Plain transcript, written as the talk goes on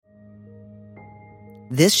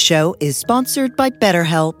This show is sponsored by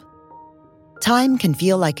BetterHelp. Time can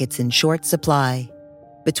feel like it's in short supply.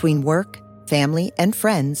 Between work, family, and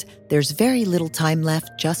friends, there's very little time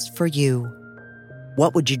left just for you.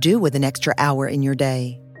 What would you do with an extra hour in your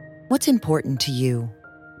day? What's important to you?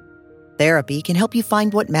 Therapy can help you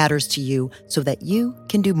find what matters to you so that you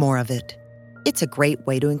can do more of it. It's a great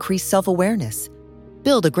way to increase self-awareness,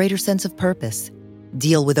 build a greater sense of purpose,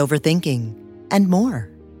 deal with overthinking, and more.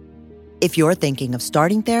 If you're thinking of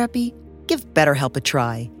starting therapy, give BetterHelp a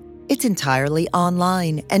try. It's entirely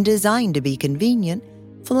online and designed to be convenient,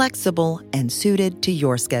 flexible, and suited to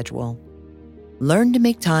your schedule. Learn to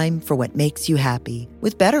make time for what makes you happy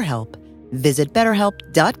with BetterHelp. Visit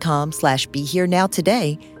BetterHelp.com/BeHereNow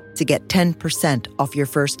today to get 10% off your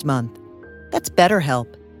first month. That's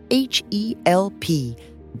BetterHelp,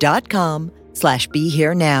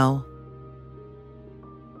 HELP.com/BeHereNow.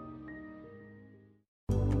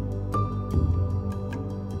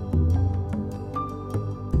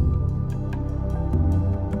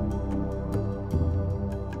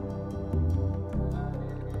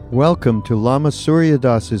 Welcome to Lama Surya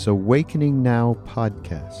Das's Awakening Now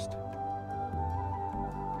podcast.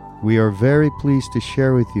 We are very pleased to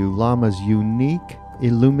share with you Lama's unique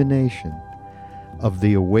illumination of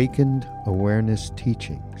the Awakened Awareness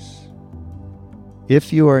teachings.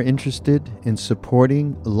 If you are interested in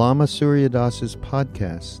supporting Lama Surya Das's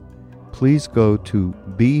podcast, please go to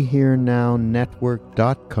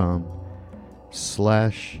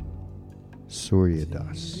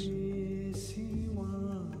BeHereNow.com/Suryadas.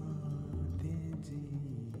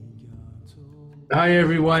 Hi,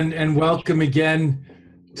 everyone, and welcome again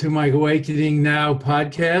to my Awakening Now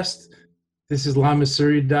podcast. This is Lama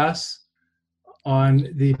Surya Das on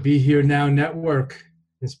the Be Here Now network,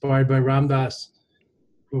 inspired by Ram Dass,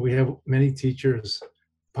 where we have many teachers,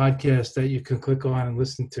 podcasts that you can click on and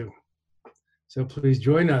listen to. So please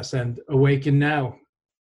join us and awaken now.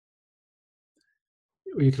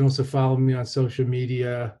 You can also follow me on social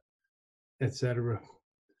media, etc.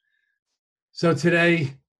 So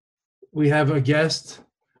today, we have a guest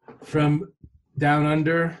from down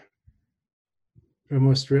under, from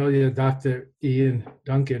Australia, Dr. Ian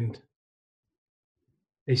Dunican,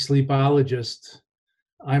 a sleepologist.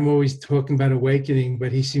 I'm always talking about awakening,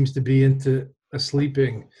 but he seems to be into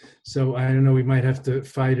sleeping. So I don't know, we might have to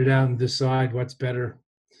fight it out and decide what's better.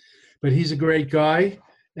 But he's a great guy,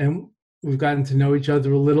 and we've gotten to know each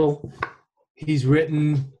other a little. He's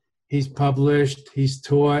written, he's published, he's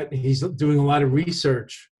taught, he's doing a lot of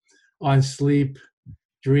research on sleep,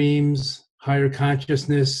 dreams, higher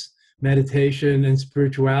consciousness, meditation, and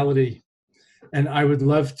spirituality. And I would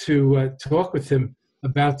love to talk with him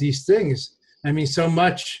about these things. I mean, so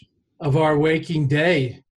much of our waking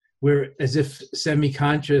day, we're as if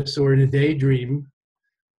semi-conscious or in a daydream.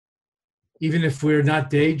 Even if we're not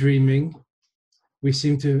daydreaming, we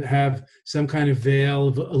seem to have some kind of veil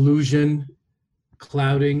of illusion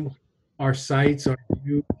clouding our sights, our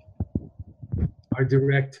view, our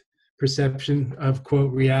direct perception of,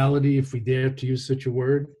 quote, reality, if we dare to use such a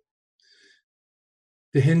word.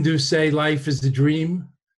 The Hindus say life is a dream,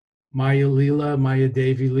 Maya Leela, Maya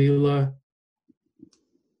Devi Leela.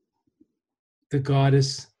 The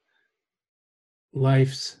goddess,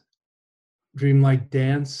 life's dreamlike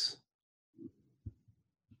dance.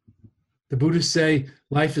 The Buddhists say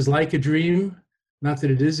life is like a dream, not that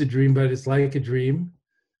it is a dream, but it's like a dream.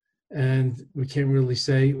 And we can't really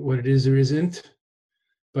say what it is or isn't.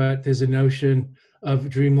 But there's a notion of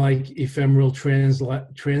dreamlike ephemeral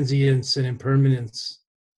transience and impermanence.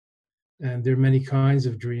 And there are many kinds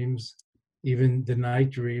of dreams. Even the night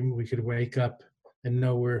dream, we could wake up and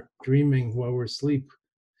know we're dreaming while we're asleep.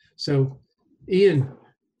 So, Ian,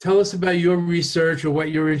 tell us about your research or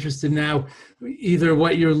what you're interested in now, either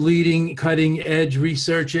what your leading cutting edge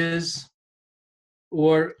research is,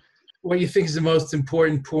 or what you think is the most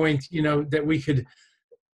important point, that we could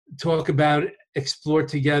talk about, explore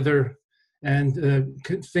together, and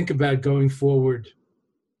think about going forward.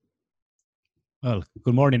 Well,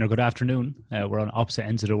 good morning or good afternoon. We're on opposite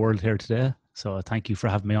ends of the world here today. So thank you for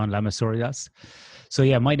having me on, Lama Surya Das. So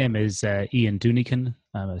yeah, my name is Ian Dunican.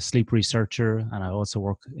 I'm a sleep researcher, and I also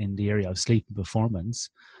work in the area of sleep and performance.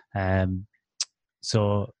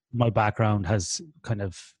 So my background has kind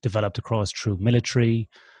of developed across through military,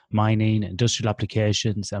 mining, industrial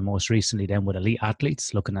applications, and most recently then with elite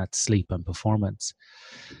athletes looking at sleep and performance.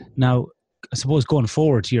 Now, I suppose going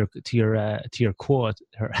forward to your quote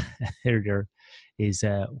earlier is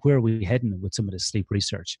where are we heading with some of the sleep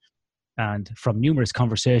research? And from numerous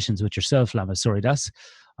conversations with yourself, Lama Surya Das,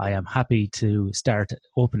 I am happy to start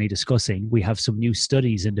openly discussing. We have some new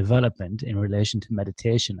studies in development in relation to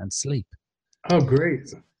meditation and sleep. Oh,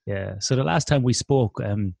 great. Yeah. So the last time we spoke,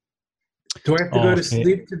 Do I have to go oh, to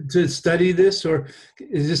sleep to study this, or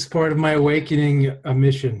is this part of my awakening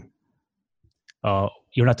mission?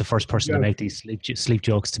 you're not the first person to Yeah. make these sleep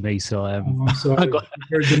jokes to me, so Oh, I'm I sorry. got I've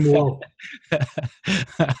heard them all.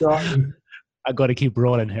 Sorry. I got to keep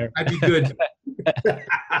rolling here. I'd be good.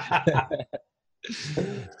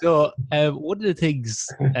 So one of the things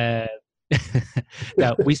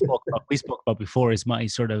that we spoke about before is my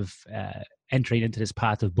sort of entering into this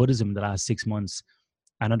path of Buddhism in the last 6 months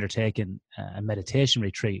and undertaking a meditation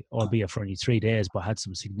retreat, albeit for only 3 days, but had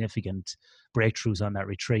some significant breakthroughs on that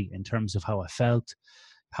retreat in terms of how I felt,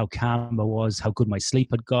 how calm I was, how good my sleep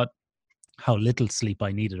had got, how little sleep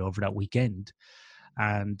I needed over that weekend.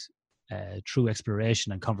 And through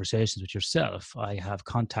exploration and conversations with yourself, I have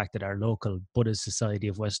contacted our local Buddhist Society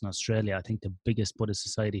of Western Australia. I think the biggest Buddhist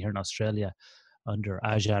society here in Australia, under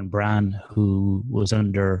Ajahn Brahm, who was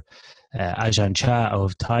under Ajahn Chah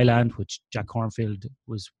of Thailand, which Jack Cornfield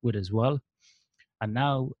was with as well. And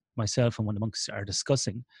now myself and one of the monks are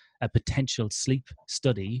discussing a potential sleep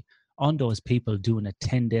study on those people doing a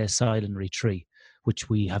 10-day silent retreat, which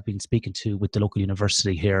we have been speaking to with the local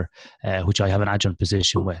university here, which I have an adjunct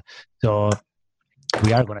position with. So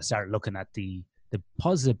we are going to start looking at the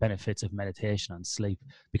positive benefits of meditation on sleep,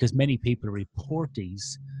 because many people report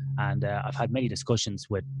these, and I've had many discussions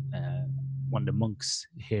with one of the monks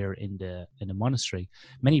here in the monastery.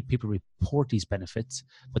 Many people report these benefits,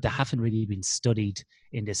 but they haven't really been studied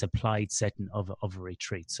in this applied setting of a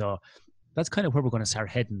retreat. So that's kind of where we're going to start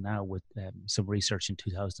heading now with some research in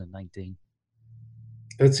 2019.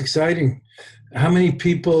 That's exciting. How many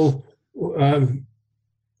people are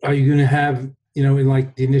you going to have, in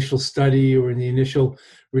like the initial study or in the initial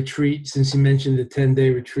retreat? Since you mentioned the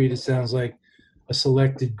 10-day retreat, it sounds like a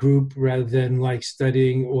selected group rather than like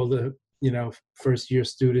studying all the, first year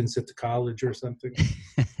students at the college or something.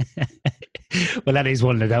 Well, that is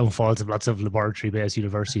one of the downfalls of lots of laboratory-based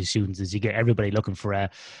university students, is you get everybody looking for a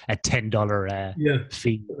 $10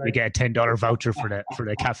 fee. Right. You get a $10 voucher for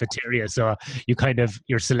the cafeteria. So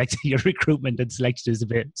you're selecting your recruitment and selection is a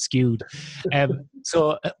bit skewed.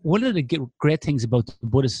 So one of the great things about the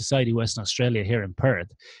Buddhist Society of Western Australia here in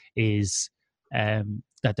Perth is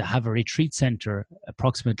that they have a retreat center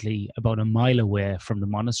approximately about a mile away from the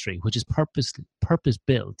monastery, which is purpose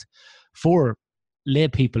built for lay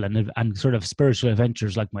people and sort of spiritual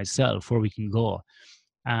adventurers like myself, where we can go.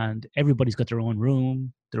 And everybody's got their own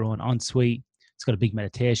room, their own ensuite. It's got a big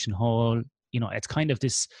meditation hall. It's kind of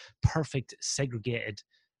this perfect segregated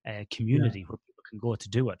community where people can go to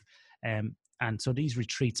do it. And so these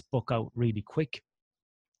retreats book out really quick,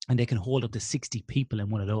 and they can hold up to 60 people in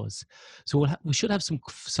one of those. So we should have some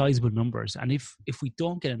sizable numbers. And if we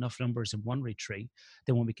don't get enough numbers in one retreat,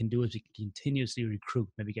 then what we can do is we can continuously recruit,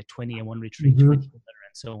 maybe get 20 in one retreat, 20 in another,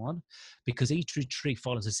 and so on, because each retreat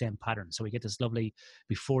follows the same pattern. So we get this lovely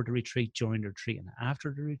before the retreat, during the retreat, and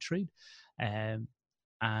after the retreat. And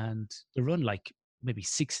they run like maybe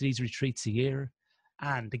 6 of these retreats a year,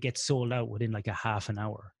 and they get sold out within like a half an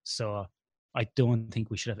hour. So I don't think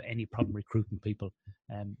we should have any problem recruiting people.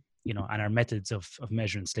 And our methods of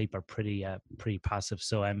measuring sleep are pretty passive.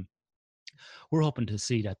 So we're hoping to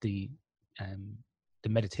see that the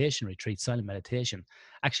meditation retreat, silent meditation,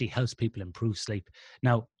 actually helps people improve sleep.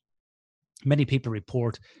 Now, many people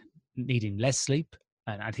report needing less sleep,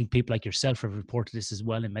 and I think people like yourself have reported this as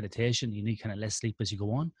well in meditation. You need kind of less sleep as you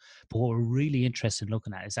go on. But what we're really interested in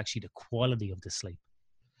looking at is actually the quality of the sleep.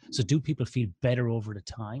 So do people feel better over the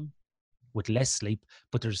time with less sleep,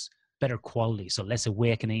 but there's better quality, so less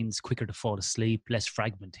awakenings, quicker to fall asleep, less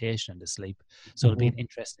fragmentation in the sleep. So it'll be an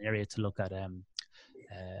interesting area to look at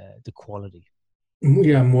the quality.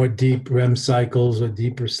 Yeah, more deep REM cycles or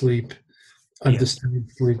deeper sleep,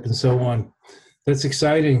 undisturbed sleep, and so on. That's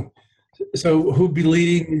exciting. So who'd be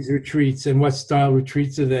leading these retreats, and what style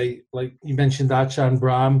retreats are they? Like you mentioned Ajahn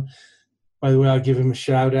Brahm. By the way, I'll give him a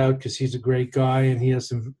shout out because he's a great guy and he has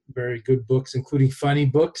some very good books, including funny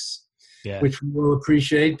books. Yeah. Which we will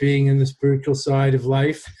appreciate, being in the spiritual side of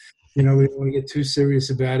life. We don't want to get too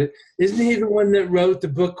serious about it. Isn't he the one that wrote the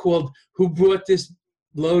book called Who Brought This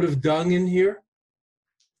Load of Dung in Here?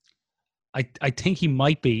 I think he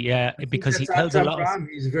might be, yeah, because he tells a lot.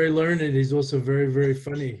 He's very learned. He's also very, very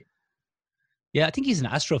funny. Yeah, I think he's an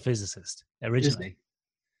astrophysicist originally.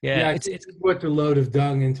 Yeah, it's brought the load of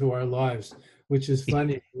dung into our lives, which is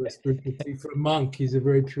funny. For a monk, he's a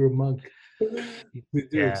very pure monk.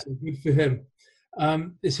 Yeah. So good for him.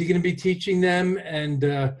 Is he going to be teaching them? And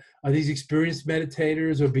are these experienced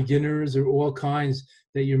meditators or beginners or all kinds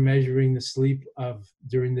that you're measuring the sleep of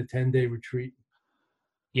during the 10-day retreat?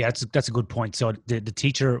 Yeah, that's a good point. So the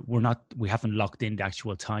teacher, we haven't locked in the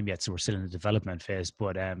actual time yet, so we're still in the development phase.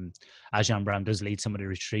 But Ajahn Brahm does lead some of the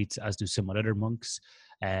retreats, as do some other monks.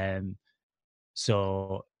 Um,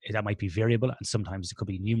 so that might be variable, and sometimes it could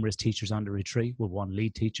be numerous teachers on the retreat with one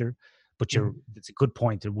lead teacher. But it's a good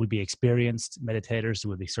point. There will be experienced meditators, there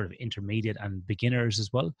will be sort of intermediate and beginners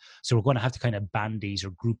as well. So we're going to have to kind of band these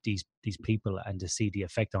or group these people and to see the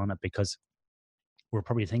effect on it, because we're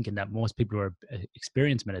probably thinking that most people who are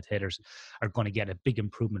experienced meditators are going to get a big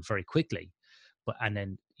improvement very quickly. And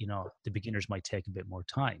then, the beginners might take a bit more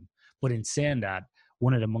time. But in saying that,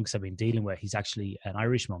 one of the monks I've been dealing with, he's actually an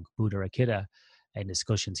Irish monk, Buddha Akita, in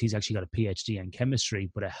discussions. He's actually got a PhD in chemistry,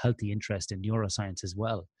 but a healthy interest in neuroscience as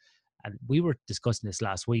well. And we were discussing this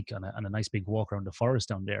last week on a nice big walk around the forest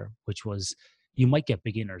down there, which was, you might get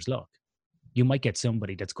beginner's luck. You might get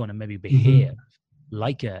somebody that's going to maybe behave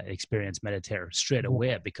like an experienced meditator straight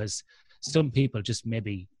away, because some people just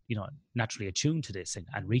maybe, naturally attuned to this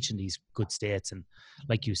and reaching these good states. And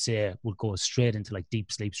like you say, will go straight into like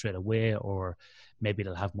deep sleep straight away, or maybe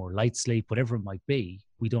they'll have more light sleep, whatever it might be.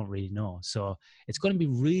 We don't really know. So it's going to be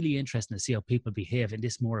really interesting to see how people behave in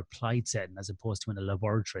this more applied setting, as opposed to in a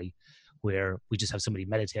laboratory where we just have somebody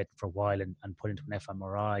meditating for a while and put into an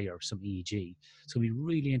fMRI or some EEG. So it'll be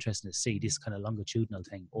really interesting to see this kind of longitudinal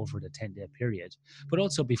thing over the 10-day period, but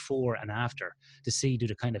also before and after, to see, do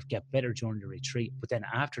they kind of get better during the retreat, but then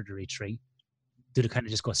after the retreat, do they kind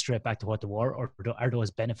of just go straight back to what they were, or are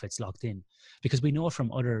those benefits locked in? Because we know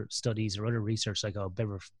from other studies or other research, like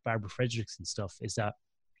Barbara Fredrickson stuff, is that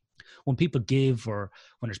when people give, or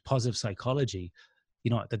when there's positive psychology,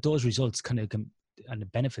 that those results kind of and the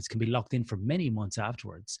benefits can be locked in for many months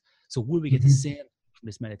afterwards. So will we get the same from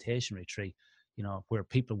this meditation retreat, where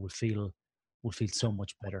people will feel so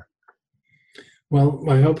much better? Well,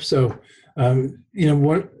 I hope so.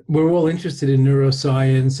 We're all interested in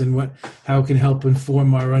neuroscience and how it can help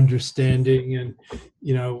inform our understanding and,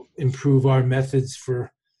 improve our methods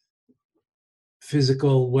for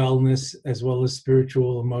physical wellness, as well as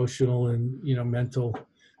spiritual, emotional, and, mental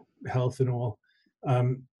health and all.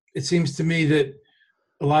 It seems to me that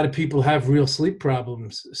a lot of people have real sleep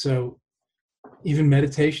problems. So even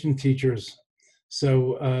meditation teachers.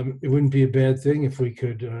 So it wouldn't be a bad thing if we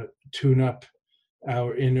could tune up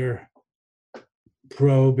our inner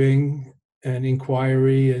probing and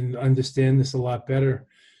inquiry and understand this a lot better,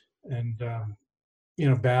 and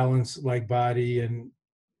balance like body and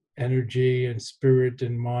energy and spirit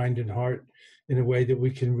and mind and heart in a way that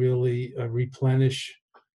we can really replenish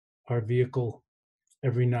our vehicle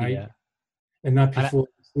every night. Yeah. And not before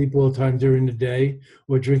sleep all the time during the day,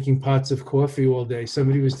 or drinking pots of coffee all day.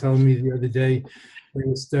 Somebody was telling me the other day, they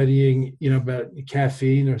were studying, about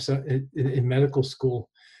caffeine or so in medical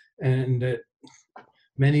school, and that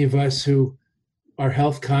many of us who are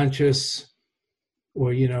health conscious,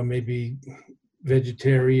 or maybe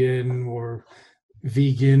vegetarian or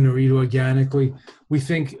vegan or eat organically, we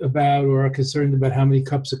think about or are concerned about how many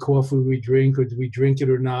cups of coffee we drink, or do we drink it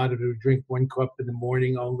or not, or do we drink 1 cup in the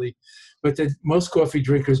morning only. But that most coffee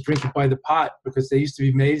drinkers drink it by the pot, because they used to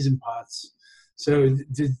be made in pots. So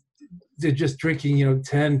they're just drinking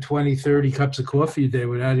 10, 20, 30 cups of coffee a day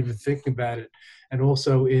without even thinking about it. And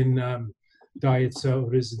also in diet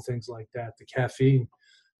sodas and things like that, the caffeine.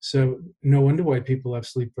 So no wonder why people have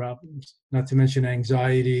sleep problems, not to mention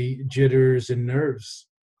anxiety, jitters, and nerves.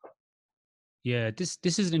 Yeah, this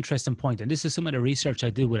is an interesting point. And this is some of the research I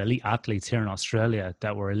did with elite athletes here in Australia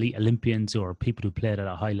that were elite Olympians or people who played at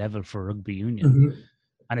a high level for rugby union.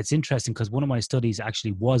 And it's interesting because one of my studies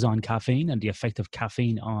actually was on caffeine and the effect of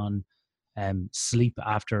caffeine on sleep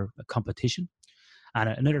after a competition. And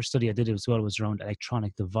another study I did as well was around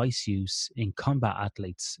electronic device use in combat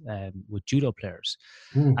athletes with judo players.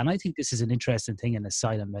 And I think this is an interesting thing in a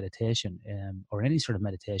silent meditation or any sort of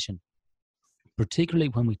meditation, particularly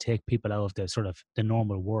when we take people out of the sort of the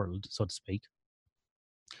normal world, so to speak.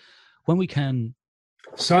 When we can...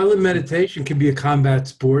 Silent meditation can be a combat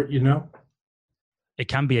sport, It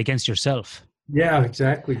can be against yourself. Yeah,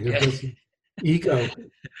 exactly. Ego.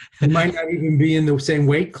 You might not even be in the same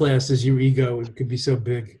weight class as your ego. It could be so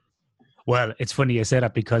big. Well, it's funny you say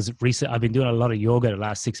that, because I've been doing a lot of yoga the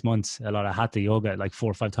last 6 months, a lot of hatha yoga, like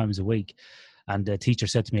 4 or 5 times a week. And the teacher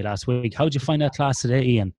said to me last week, "How'd you find that class today,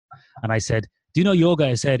 Ian?" And I said, "Do you know yoga?"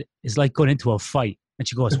 I said, "It's like going into a fight." And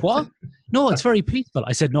she goes, "What?" "No, it's very peaceful."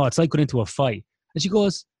 I said, "No, it's like going into a fight." And she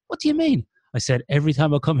goes, "What do you mean?" I said, "Every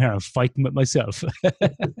time I come here, I'm fighting with myself."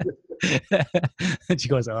 And she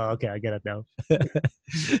goes, "Oh, okay, I get it now."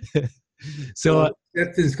 So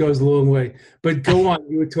acceptance goes a long way. But go on.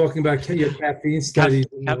 You were talking about your caffeine studies.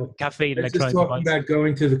 Caffeine. Let's just talking about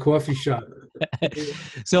going to the coffee shop.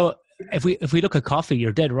 So if we look at coffee,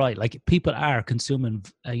 you're dead right. Like people are consuming,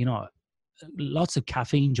 lots of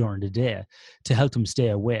caffeine during the day to help them stay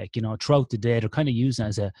awake. Throughout the day, they're kind of using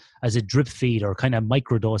as a drip feed or kind of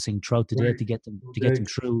microdosing throughout the day Right. to get them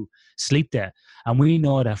through sleep there. And we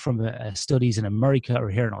know that from studies in America or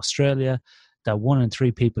here in Australia, that 1 in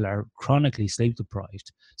 3 people are chronically sleep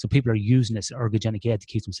deprived. So people are using this ergogenic aid to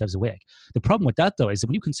keep themselves awake. The problem with that, though, is that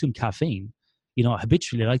when you consume caffeine,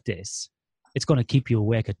 habitually like this, it's going to keep you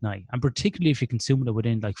awake at night. And particularly if you're consuming it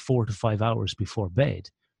within like 4 to 5 hours before bed,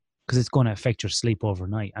 because it's going to affect your sleep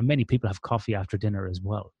overnight. And many people have coffee after dinner as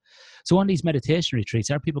well. So on these meditation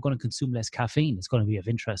retreats, are people going to consume less caffeine? It's going to be of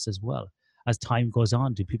interest as well. As time goes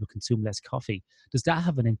on, do people consume less coffee? Does that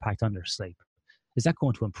have an impact on their sleep? Is that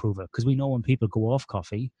going to improve it? Because we know when people go off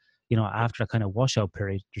coffee, after a kind of washout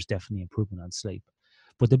period, there's definitely improvement on sleep.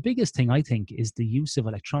 But the biggest thing, I think, is the use of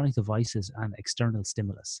electronic devices and external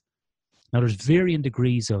stimulus. Now, there's varying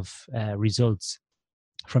degrees of results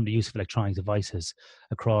from the use of electronic devices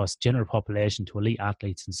across general population to elite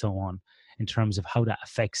athletes and so on, in terms of how that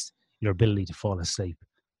affects your ability to fall asleep.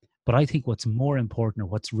 But I think what's more important, or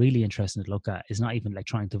what's really interesting to look at, is not even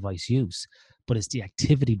electronic device use, but it's the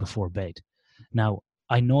activity before bed. Now,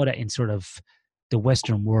 I know that in sort of the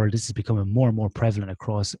Western world, this is becoming more and more prevalent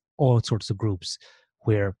across all sorts of groups,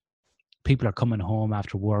 where people are coming home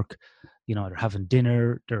after work, they're having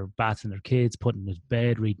dinner, they're bathing their kids, putting them to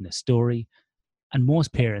bed, reading a story. And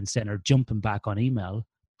most parents then are jumping back on email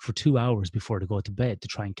for 2 hours before they go to bed to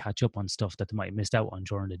try and catch up on stuff that they might have missed out on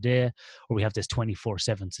during the day, or we have this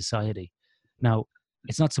 24/7 society. Now,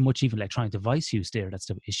 it's not so much even electronic device use there that's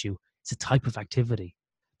the issue. It's a type of activity,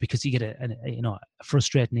 because you get a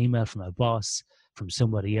frustrating email from a boss, from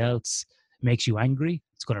somebody else, makes you angry.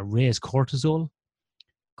 It's going to raise cortisol.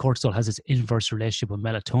 Cortisol has this inverse relationship with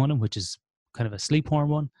melatonin, which is kind of a sleep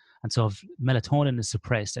hormone. And so if melatonin is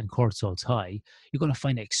suppressed and cortisol's high, you're going to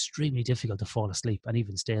find it extremely difficult to fall asleep and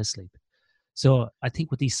even stay asleep. So I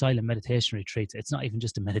think with these silent meditation retreats, it's not even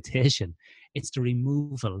just a meditation, it's the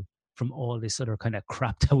removal from all this other kind of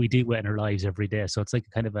crap that we deal with in our lives every day. So it's like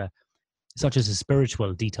kind of it's not just a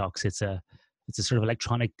spiritual detox, it's a sort of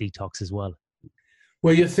electronic detox as well.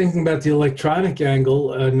 Well, you're thinking about the electronic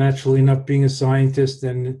angle, naturally enough, being a scientist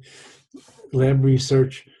and lab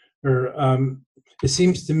research, or it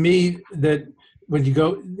seems to me that when you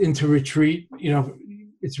go into retreat,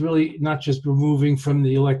 it's really not just removing from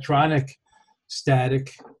the electronic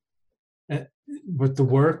static, but the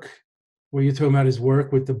work. What you're talking about is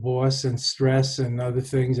work with the boss and stress and other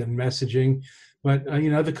things and messaging, but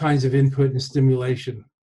other kinds of input and stimulation,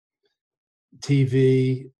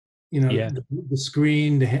 TV, the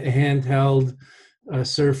screen, the handheld,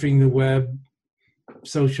 surfing the web,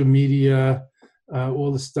 social media,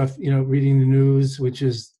 all the stuff, reading the news, which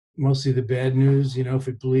is mostly the bad news. If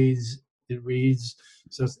it bleeds, it reads.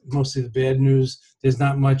 So it's mostly the bad news. There's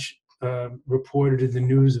not much reported in the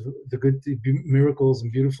news of the miracles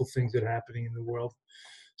and beautiful things that are happening in the world.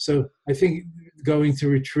 So I think going to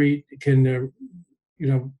retreat can,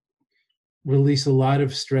 release a lot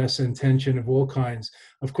of stress and tension of all kinds.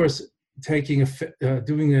 Of course, doing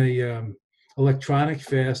a electronic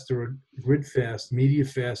fast or a grid fast, media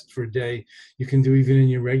fast for a day, you can do even in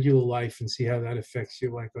your regular life and see how that affects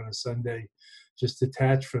you, like on a Sunday. Just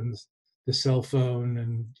detach from the cell phone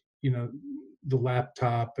and, the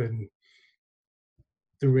laptop and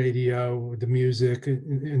the radio, the music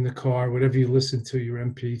in the car, whatever you listen to, your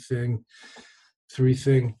MP3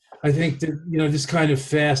 thing. I think that, this kind of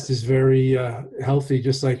fast is very healthy,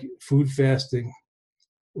 just like food fasting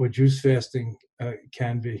or juice fasting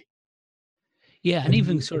can be. Yeah, and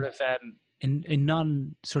even sort of in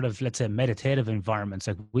non sort of, let's say, meditative environments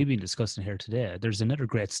like we've been discussing here today, there's another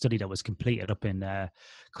great study that was completed up in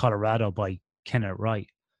Colorado by Kenneth Wright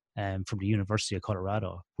from the University of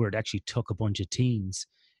Colorado, where it actually took a bunch of teens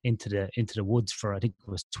into the woods for, I think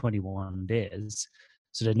it was 21 days.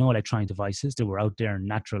 So they had no electronic devices. They were out there in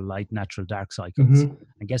natural light, natural dark cycles. Mm-hmm.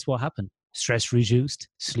 And guess what happened? Stress reduced,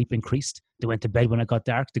 sleep increased. They went to bed when it got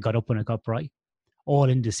dark. They got up when it got bright. All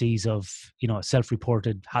indices of,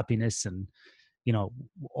 self-reported happiness and,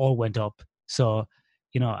 all went up. So,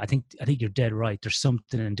 I think you're dead right. There's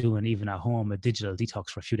something in doing, even at home, a digital detox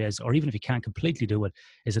for a few days, or even if you can't completely do it,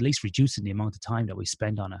 is at least reducing the amount of time that we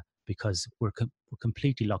spend on it, because we're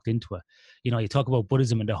completely locked into it. You talk about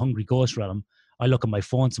Buddhism and the hungry ghost realm. I look at my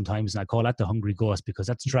phone sometimes and I call that the hungry ghost, because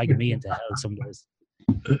that's dragging me into hell some days.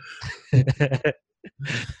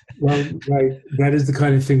 Well, right. That is the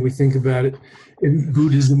kind of thing we think about it in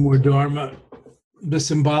Buddhism or Dharma. The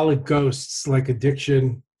symbolic ghosts, like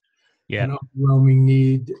addiction, and overwhelming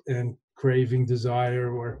need and craving,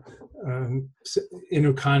 desire, or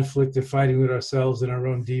inner conflict and fighting with ourselves and our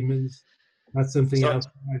own demons, not something So,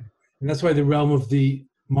 outside. And that's why the realm of the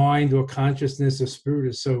mind or consciousness or spirit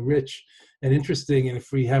is so rich and interesting. And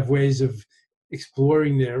if we have ways of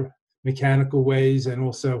exploring their mechanical ways and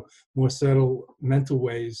also more subtle mental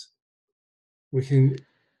ways, we can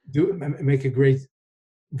make a great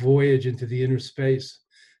voyage into the inner space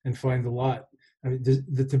and find a lot. I mean,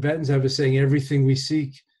 the Tibetans have a saying, everything we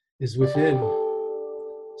seek is within.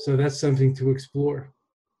 So that's something to explore.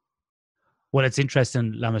 well, it's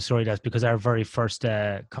interesting, Lama Story, that's because our very first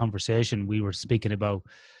conversation, we were speaking about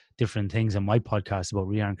different things on my podcast about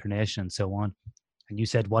reincarnation and so on. And you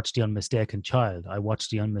said, watch The Unmistaken Child. I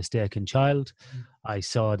watched The Unmistaken Child. I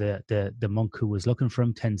saw the monk who was looking for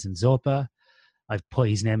him, Tenzin Zopa. I've put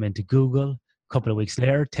his name into Google. A couple of weeks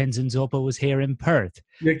later, Tenzin Zopa was here in Perth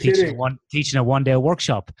teaching a one-day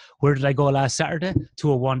workshop. Where did I go last Saturday?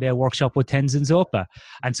 To a one-day workshop with Tenzin Zopa.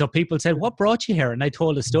 And so people said, what brought you here? And I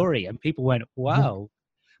told a story and people went, wow.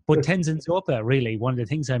 But Tenzin Zopa, really, one of the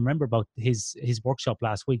things I remember about his workshop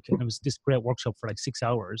last week, and it was this great workshop for like 6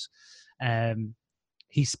 hours,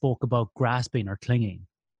 he spoke about grasping or clinging.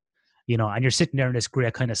 You know, and you're sitting there in this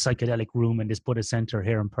great kind of psychedelic room in this Buddhist center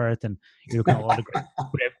here in Perth, and you're looking at all the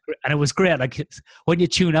and it was great. Like when you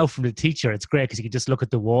tune out from the teacher, it's great because you can just look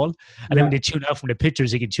at the wall, and then when you tune out from the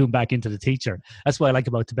pictures, you can tune back into the teacher. That's what I like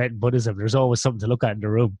about Tibetan Buddhism. There's always something to look at in the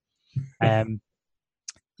room,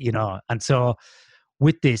 you know. And so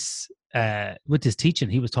with this teaching,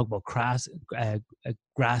 he was talking about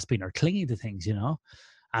grasping or clinging to things, you know.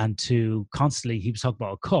 And to constantly, he was talking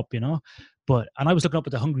about a cup, you know, and I was looking up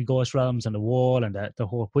at the Hungry Ghost realms and the wall and the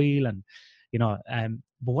whole wheel, and you know,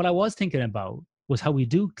 but what I was thinking about was how we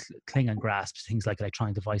do cling and grasp things like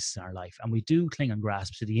electronic devices in our life, and we do cling and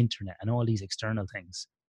grasp to the internet and all these external things,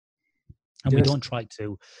 and we don't try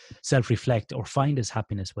to self-reflect or find this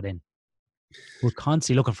happiness within. We're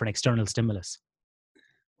constantly looking for an external stimulus.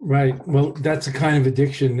 Right. Well, that's a kind of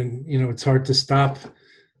addiction, and you know, it's hard to stop,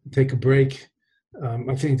 take a break.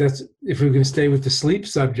 I think that's, if we're going to stay with the sleep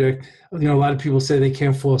subject, you know, a lot of people say they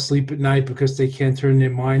can't fall asleep at night because they can't turn their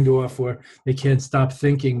mind off or they can't stop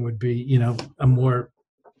thinking, would be, you know, a more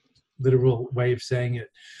literal way of saying it.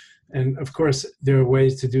 And of course, there are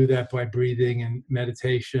ways to do that by breathing and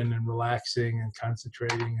meditation and relaxing and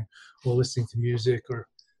concentrating or listening to music or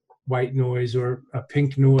white noise or a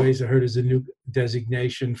pink noise. I heard is a new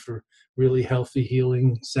designation for really healthy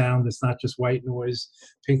healing sound. It's not just white noise.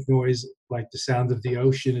 Pink noise, like the sound of the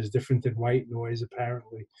ocean, is different than white noise.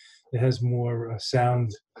 Apparently, it has more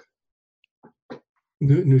sound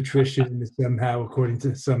nutrition somehow, according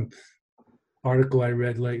to some article I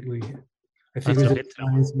read lately. I think it was in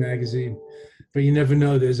Science magazine, but you never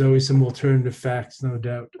know. There's always some alternative facts, no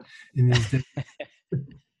doubt, in these days.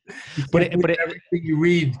 You can't believe everything you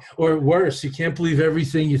read, or worse, you can't believe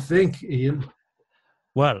everything you think, Ian.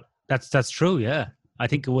 Well, that's true. Yeah, I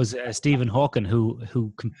think it was Stephen Hawking who,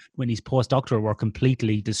 when his postdoctoral work,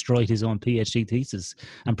 completely destroyed his own PhD thesis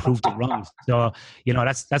and proved it wrong. So you know,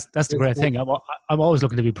 that's the great thing. I'm always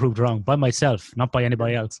looking to be proved wrong by myself, not by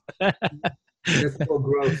anybody else. That's called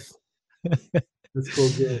growth. That's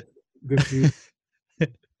called growth. Good for you.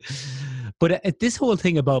 But this whole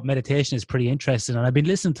thing about meditation is pretty interesting, and I've been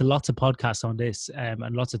listening to lots of podcasts on this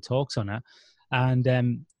and lots of talks on it. And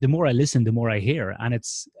the more I listen, the more I hear, and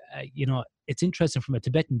it's you know, it's interesting from a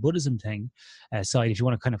Tibetan Buddhism thing side. If you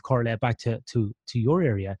want to kind of correlate back to your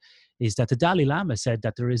area, is that the Dalai Lama said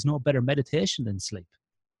that there is no better meditation than sleep,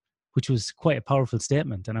 which was quite a powerful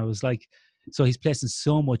statement. And I was like, so he's placing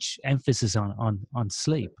so much emphasis on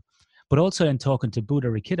sleep. But also in talking to Buddha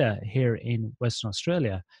Rikita here in Western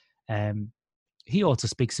Australia, he also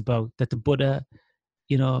speaks about that the Buddha,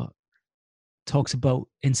 you know, talks about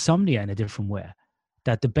insomnia in a different way,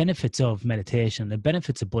 that the benefits of meditation, the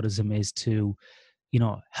benefits of Buddhism is to, you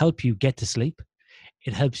know, help you get to sleep.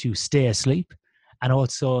 It helps you stay asleep and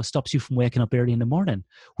also stops you from waking up early in the morning,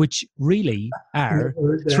 which really are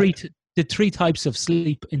the three types of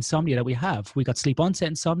sleep insomnia that we have. We got sleep onset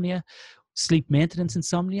insomnia, sleep maintenance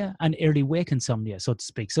insomnia, and early wake insomnia, so to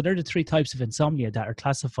speak. So they're the three types of insomnia that are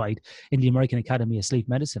classified in the American Academy of Sleep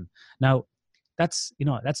Medicine. Now, that's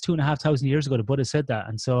 2,500 years ago the Buddha said that,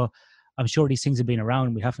 and so I'm sure these things have been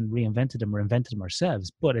around. We haven't reinvented them or invented them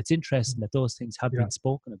ourselves, but it's interesting that those things have been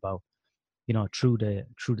spoken about, you know, through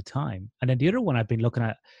the time. And then the other one I've been looking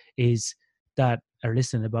at is that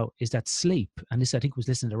sleep, and this I think was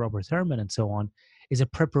listening to Robert Thurman and so on, is a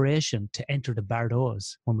preparation to enter the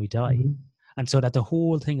bardos when we die. Mm-hmm. And so that the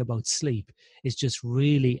whole thing about sleep is just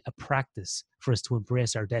really a practice for us to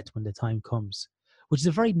embrace our death when the time comes, which is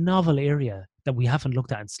a very novel area that we haven't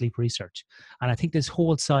looked at in sleep research. And I think this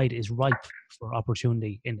whole side is ripe for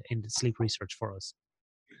opportunity in sleep research for us.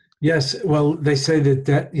 Yes, well, they say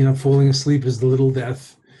that falling asleep is the little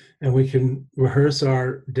death, and we can rehearse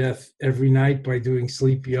our death every night by doing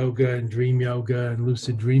sleep yoga and dream yoga and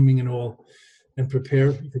lucid dreaming and all, and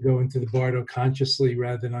prepare to go into the bardo consciously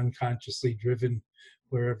rather than unconsciously driven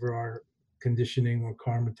wherever our conditioning or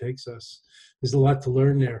karma takes us. There's a lot to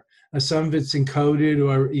learn there. Some of it's encoded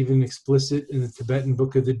or even explicit in the Tibetan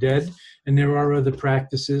Book of the Dead, and there are other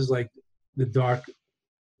practices like the dark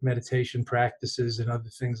meditation practices and other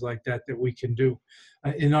things like that that we can do.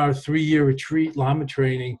 In our 3-year retreat, Lama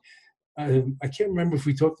training, I can't remember if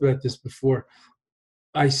we talked about this before.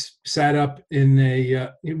 I sat up in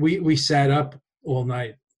we sat up all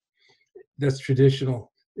night. That's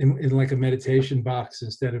traditional in like a meditation box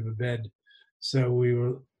instead of a bed. So we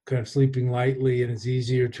were kind of sleeping lightly, and it's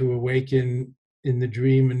easier to awaken in the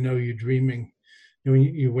dream and know you're dreaming. And when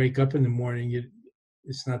you wake up in the morning,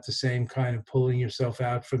 it's not the same kind of pulling yourself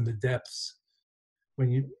out from the depths when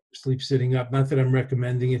you sleep sitting up. Not that I'm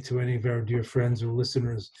recommending it to any of our dear friends or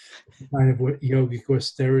listeners, kind of what yogic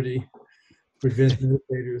austerity for advanced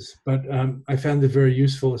meditators. But I found it very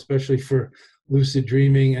useful, especially for lucid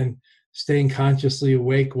dreaming and staying consciously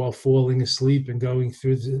awake while falling asleep and going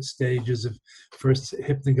through the stages of first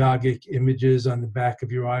hypnagogic images on the back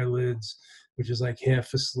of your eyelids, which is like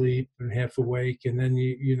half asleep and half awake. And then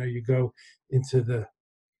you go into the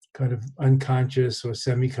kind of unconscious or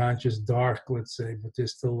semi-conscious dark, let's say, but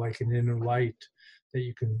there's still like an inner light that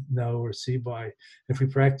you can know or see by. If we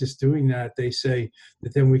practice doing that, they say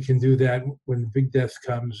that then we can do that when the big death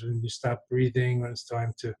comes, when you stop breathing, when it's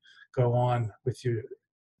time to go on with your,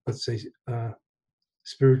 let's say,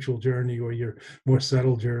 spiritual journey or your more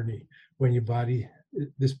subtle journey, when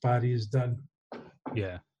this body is done.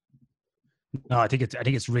 Yeah. No, I think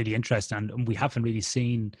it's really interesting, and we haven't really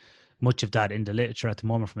seen much of that in the literature at the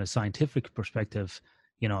moment from a scientific perspective,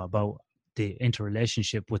 about the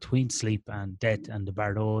interrelationship between sleep and death and the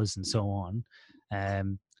bardos and so on.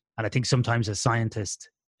 And I think sometimes as scientists,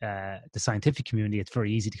 the scientific community, it's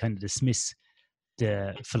very easy to kind of dismiss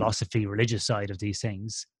the philosophy, religious side of these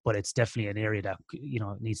things, but it's definitely an area that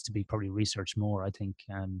needs to be probably researched more, I think.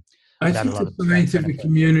 I think the scientific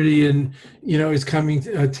community is coming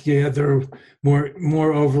together,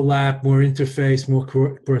 more overlap, more interface, more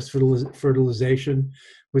cross fertilization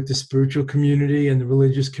with the spiritual community and the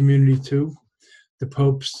religious community too. The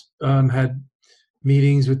popes had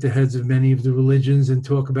meetings with the heads of many of the religions and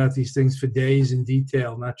talk about these things for days in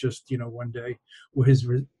detail, not just one day. Or his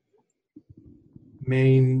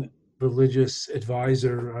main religious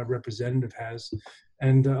advisor representative has.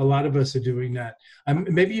 And a lot of us are doing that.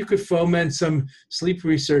 Maybe you could foment some sleep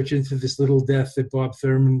research into this little death that Bob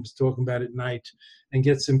Thurman was talking about at night, and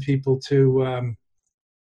get some people to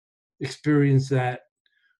experience that,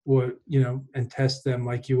 or and test them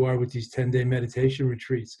like you are with these 10-day meditation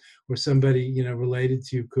retreats, or somebody related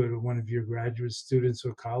to you could, or one of your graduate students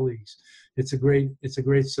or colleagues. It's a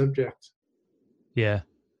great subject. Yeah,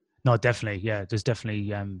 no, definitely. Yeah, there's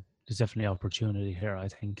definitely opportunity here, I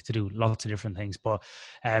think, to do lots of different things. But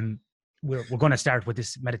we're going to start with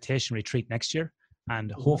this meditation retreat next year,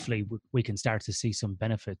 and hopefully we can start to see some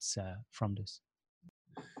benefits from this.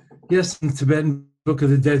 Yes, in the Tibetan Book of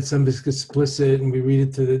the Dead, some of it's explicit, and we read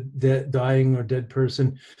it to the dying or dead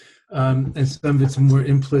person. And some of it's more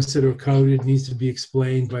implicit or coded, needs to be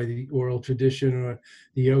explained by the oral tradition or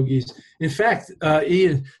the yogis. In fact,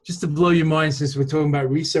 Ian, just to blow your mind, since we're talking about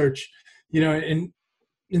research,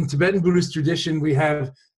 in Tibetan Buddhist tradition,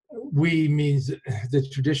 we means the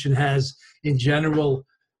tradition has, in general,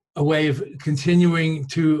 a way of continuing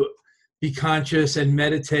to be conscious and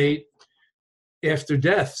meditate after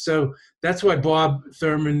death. So that's why Bob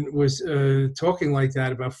Thurman was talking like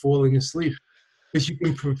that about falling asleep, because you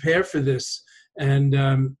can prepare for this.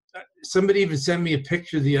 And somebody even sent me a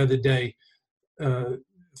picture the other day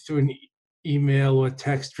through an email or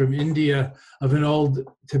text from India of an old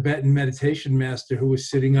Tibetan meditation master who was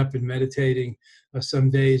sitting up and meditating some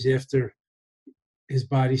days after his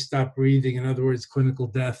body stopped breathing, in other words, clinical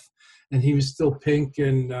death. And he was still pink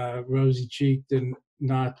and rosy-cheeked and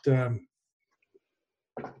not, the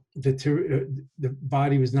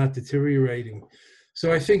body was not deteriorating.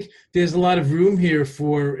 So I think there's a lot of room here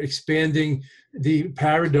for expanding the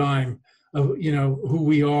paradigm of, who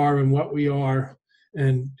we are and what we are,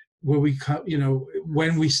 and where we,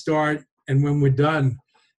 when we start and when we're done,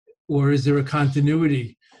 or is there a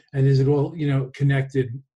continuity, and is it all,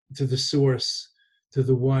 connected to the source, to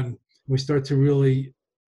the one? We start to really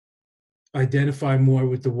identify more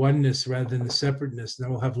with the oneness rather than the separateness.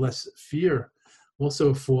 Then we'll have less fear also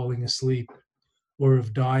of falling asleep or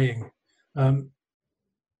of dying.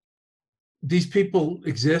 These people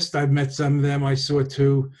exist. I've met some of them. I saw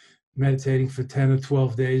two meditating for 10 or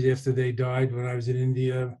 12 days after they died when I was in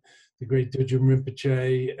India, the great Dujum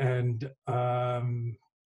Rinpoche, and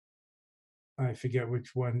I forget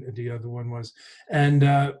which one the other one was. And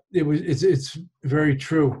it's very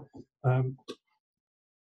true.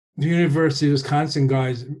 The University of Wisconsin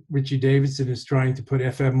guys, Richie Davidson, is trying to put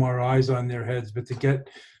fMRIs on their heads, but to get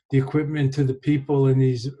the equipment to the people in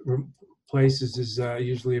these places is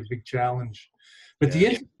usually a big challenge. But the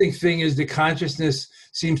interesting thing is the consciousness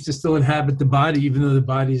seems to still inhabit the body, even though the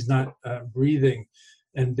body is not breathing.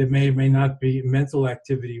 And there may or may not be mental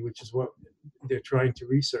activity, which is what they're trying to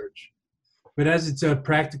research. But as it's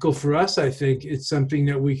practical for us, I think it's something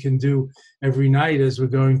that we can do every night as we're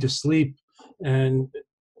going to sleep and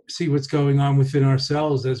see what's going on within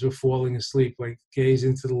ourselves as we're falling asleep, like gaze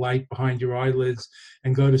into the light behind your eyelids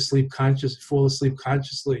and go to sleep fall asleep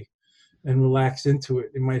consciously and relax into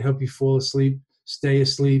it. It might help you fall asleep, stay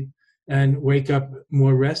asleep, and wake up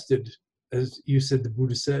more rested, as you said, the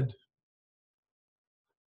Buddha said.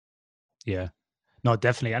 Yeah, no,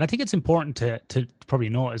 definitely. And I think it's important to probably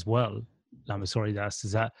know as well, I'm sorry to ask,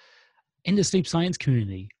 is that in the sleep science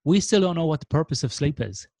community, we still don't know what the purpose of sleep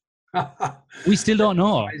is. We still don't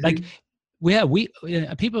know. Like,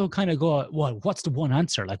 people kind of go, well, what's the one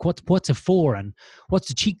answer? Like, what's it for? And what's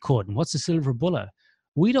the cheat code? And what's the silver bullet?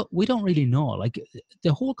 We don't really know. Like,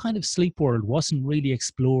 the whole kind of sleep world wasn't really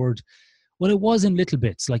explored. Well, it was in little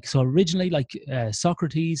bits. Like, so originally, like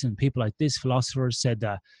Socrates and people like this, philosophers said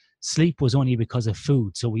that sleep was only because of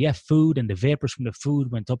food. So we ate food, and the vapors from the food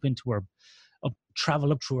went up into our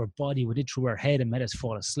travel up through our body, we did through our head, and made us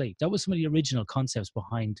fall asleep. That was some of the original concepts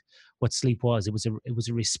behind what sleep was. It was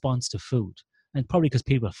a response to food, and probably because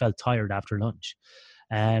people felt tired after lunch.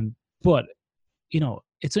 But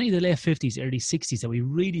it's only the late 50s, early 60s that we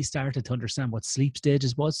really started to understand what sleep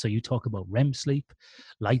stages was. So you talk about REM sleep,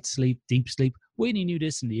 light sleep, deep sleep. We only knew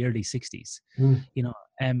this in the early 60s.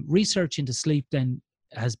 Research into sleep then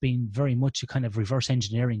has been very much a kind of reverse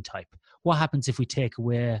engineering type. What happens if we take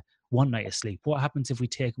away one night of sleep? What happens if we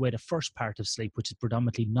take away the first part of sleep, which is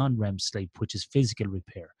predominantly non-REM sleep, which is physical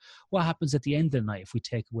repair? What happens at the end of the night if we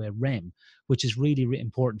take away REM, which is really, really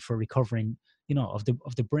important for recovering, of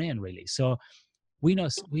the brain, really? So we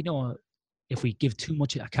know if we give too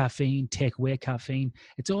much caffeine, take away caffeine,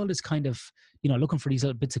 it's all this kind of, looking for these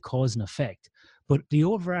little bits of cause and effect. But the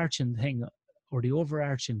overarching thing, or the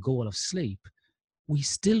overarching goal of sleep, we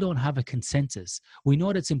still don't have a consensus. We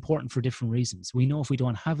know that it's important for different reasons. We know if we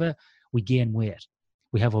don't have it, we gain weight.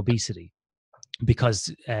 We have obesity because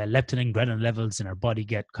leptin and ghrelin levels in our body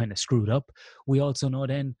get kind of screwed up. We also know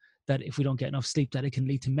then that if we don't get enough sleep, that it can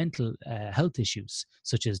lead to mental health issues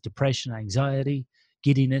such as depression, anxiety,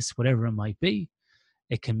 giddiness, whatever it might be.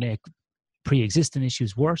 It can make pre-existing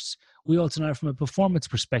issues worse. We also know from a performance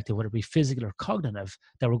perspective, whether it be physical or cognitive,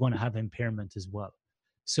 that we're going to have impairment as well.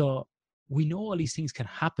 So we know all these things can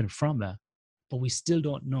happen from it, but we still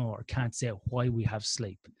don't know or can't say why we have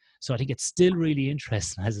sleep. So I think it's still really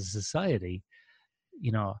interesting as a society,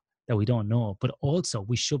 that we don't know, but also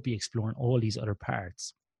we should be exploring all these other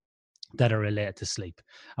parts that are related to sleep.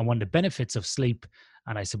 And one of the benefits of sleep,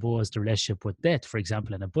 and I suppose the relationship with death, for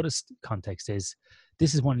example, in a Buddhist context, is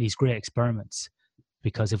this is one of these great experiments,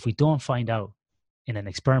 because if we don't find out in an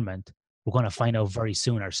experiment, we're going to find out very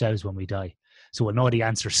soon ourselves when we die. So we'll know the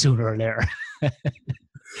answer sooner or later.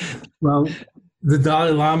 Well, the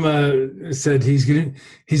Dalai Lama said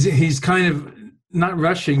he's kind of not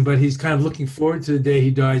rushing, but he's kind of looking forward to the day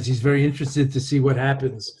he dies. He's very interested to see what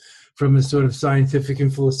happens from a sort of scientific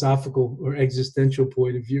and philosophical or existential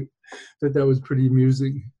point of view. That was pretty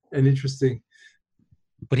amusing and interesting.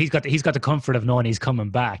 But he's got the comfort of knowing he's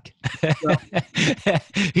coming back. Well,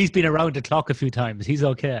 he's been around the clock a few times. He's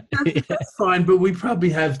okay. That's fine, but we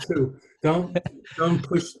probably have too. Don't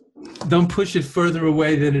push it further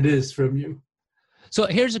away than it is from you. So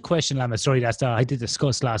here's a question, Lama. Sorry, I did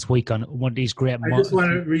discuss last week on one of these great. I just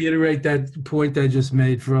want to reiterate that point I just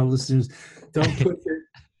made for our listeners. Don't push it,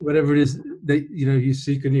 whatever it is that you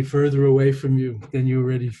seek any further away from you than you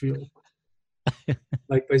already feel.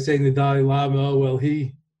 Like by saying the Dalai Lama, oh well,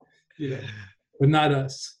 he, but not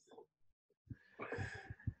us.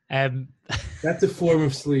 That's a form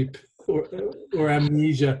of sleep, or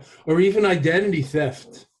amnesia, or even identity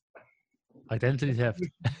theft. Identity theft.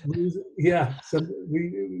 Yeah,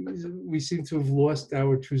 we seem to have lost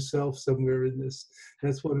our true self somewhere in this.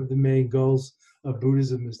 That's one of the main goals of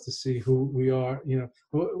Buddhism, is to see who we are,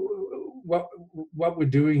 what we're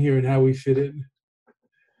doing here and how we fit in.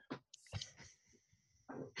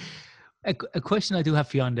 A question I do have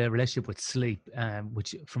for you on the relationship with sleep,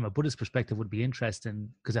 which from a Buddhist perspective would be interesting,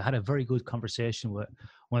 because I had a very good conversation with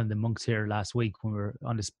one of the monks here last week when we were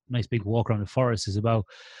on this nice big walk around the forest, is about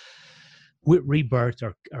with rebirth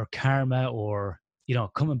or karma, or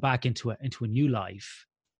coming back into a new life.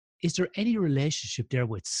 Is there any relationship there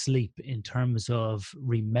with sleep in terms of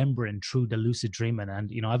remembering through the lucid dreaming?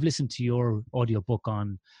 And I've listened to your audiobook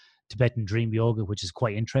on Tibetan dream yoga, which is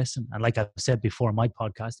quite interesting. And like I've said before in my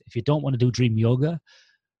podcast, if you don't want to do dream yoga,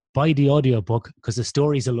 buy the audiobook, because the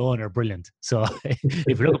stories alone are brilliant. So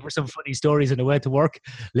if you're looking for some funny stories on the way to work,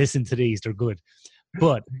 listen to these. They're good.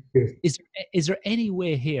 But is there any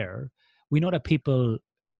way here? We know that people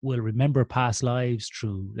will remember past lives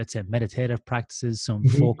through, let's say, meditative practices, some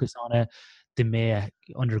focus on it. They may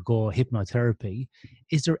undergo hypnotherapy.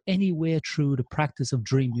 Is there any way through the practice of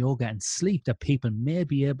dream yoga and sleep that people may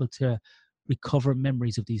be able to recover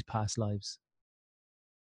memories of these past lives?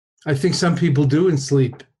 I think some people do in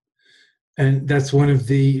sleep. And that's one of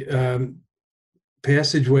the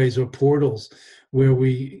passageways or portals where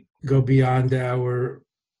we go beyond our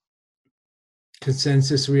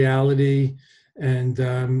consensus reality and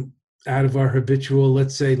out of our habitual,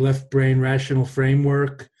 let's say, left brain rational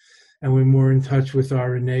framework, and we're more in touch with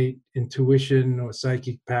our innate intuition or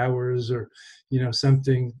psychic powers, or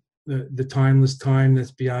something, the timeless time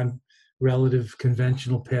that's beyond relative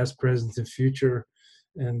conventional past, present, and future.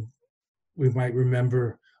 And we might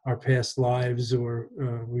remember our past lives, or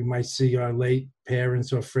we might see our late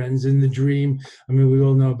parents or friends in the dream. I mean, we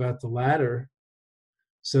all know about the latter.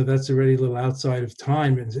 So that's already a little outside of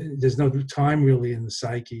time. And there's no time really in the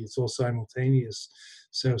psyche. It's all simultaneous.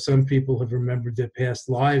 So some people have remembered their past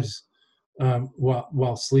lives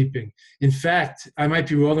while sleeping. In fact, I might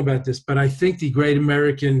be wrong about this, but I think the great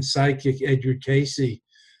American psychic Edgar Cayce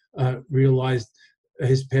realized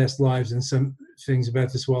his past lives and some things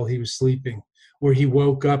about this while he was sleeping, where he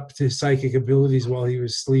woke up to his psychic abilities while he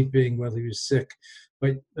was sleeping, while he was sick.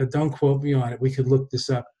 But don't quote me on it. We could look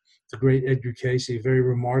this up. The great Edgar Cayce, a very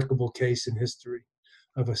remarkable case in history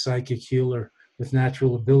of a psychic healer with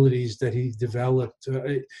natural abilities that he developed.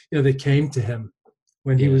 They came to him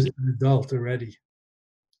when he was an adult already.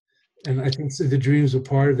 And I think the dreams were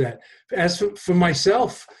part of that. As for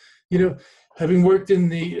myself, having worked in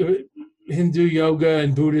the Hindu yoga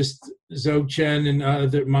and Buddhist Dzogchen and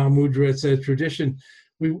other Mahamudra, etc. tradition,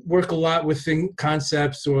 we work a lot with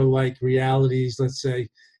concepts or like realities, let's say,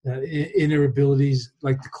 inner abilities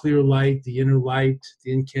like the clear light, the inner light,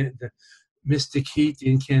 the mystic heat, the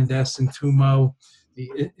incandescent tumo,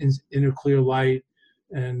 the inner clear light,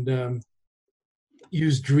 and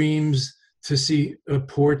use dreams to see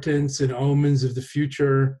portents and omens of the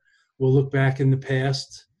future. We'll look back in the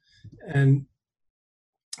past, and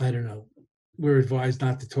I don't know, we're advised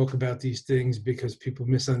not to talk about these things because people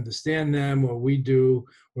misunderstand them, or we do,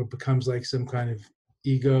 or it becomes like some kind of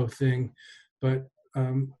ego thing. But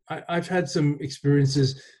I've had some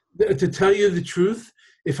experiences. To tell you the truth,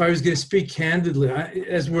 if I was going to speak candidly,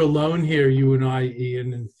 as we're alone here, you and I,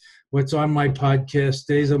 Ian, and what's on my podcast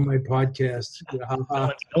stays on my podcast.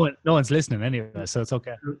 No one's listening anyway, so it's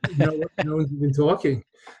okay. No one's even talking.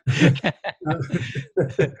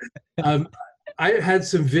 I had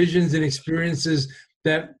some visions and experiences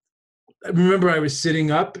that I remember. I was sitting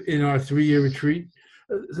up in our 3-year retreat.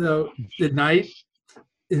 So at night,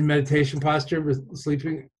 in meditation posture, was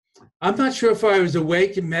sleeping. I'm not sure if I was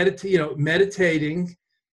awake and meditating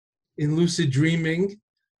in lucid dreaming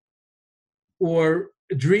or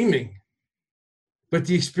dreaming, but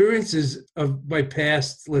the experiences of my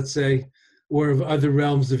past, let's say, or of other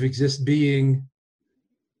realms of being,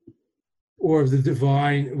 or of the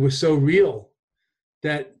divine, was so real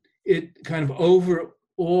that it kind of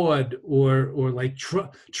overawed or like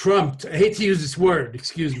trumped. I hate to use this word,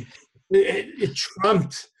 excuse me. It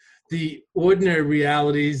trumped the ordinary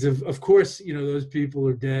realities of course, those people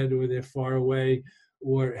are dead, or they're far away,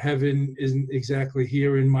 or heaven isn't exactly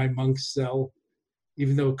here in my monk's cell,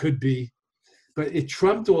 even though it could be. But it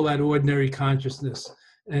trumped all that ordinary consciousness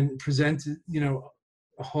and presented, a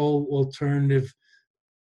whole alternative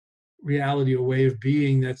reality, a way of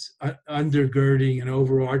being that's undergirding and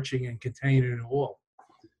overarching and containing it all,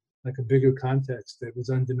 like a bigger context that was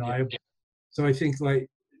undeniable. Yeah. So I think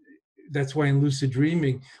that's why in lucid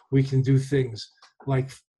dreaming we can do things like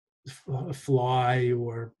fly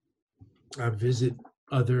or visit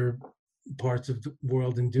other parts of the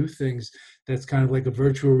world and do things that's kind of like a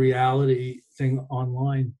virtual reality thing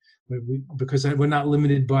online, because we're not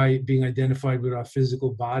limited by being identified with our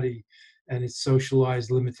physical body and its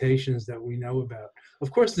socialized limitations that we know about.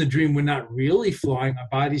 Of course, in the dream, we're not really flying. Our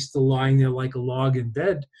body's still lying there like a log in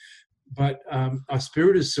bed, but our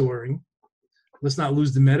spirit is soaring, let's not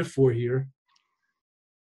lose the metaphor here.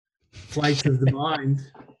 Flights of the mind.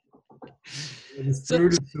 The So,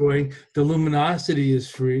 spirit is doing. The luminosity is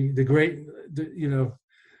free. The great,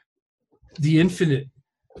 the infinite,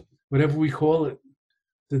 whatever we call it,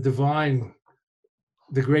 the divine,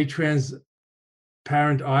 the great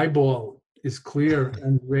transparent eyeball is clear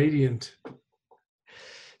and radiant.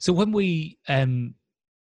 so when we when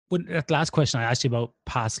that last question I asked you about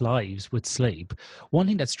past lives with sleep, one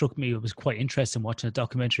thing that struck me, it was quite interesting watching a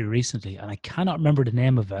documentary recently, and I cannot remember the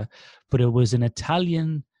name of it, but it was an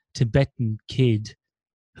Italian Tibetan kid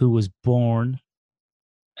who was born.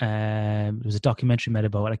 There was a documentary made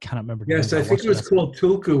about it. I cannot remember the name. Yes, I think it was called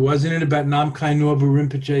Tulku, wasn't it? About Namkhai Norbu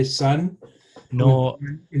Rinpoche's son? No,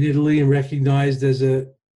 in Italy and recognized as a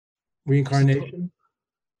reincarnation.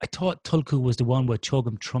 I thought Tulku was the one with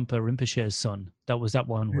Chogyam Trungpa Rinpoche's son. That was that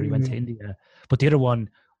one where he went to India. But the other one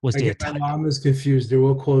was the Italian. My lamas confused. They're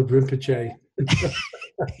all called Rinpoche.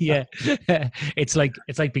 Yeah, it's like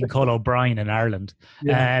being called O'Brien in Ireland.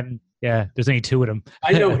 Yeah, there's only two of them.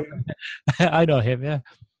 I know him. I know him.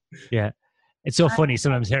 Yeah. It's so funny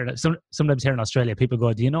sometimes here in Australia, people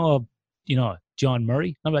go, "Do you know John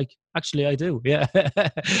Murray?" I'm like, "Actually, I do." Yeah,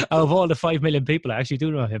 out of all the 5 million people, I actually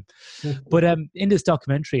do know him. But in this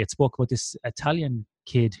documentary, it spoke about this Italian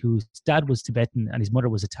kid whose dad was Tibetan and his mother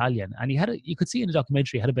was Italian, and you could see in the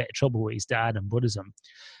documentary he had a bit of trouble with his dad and Buddhism,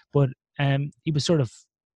 but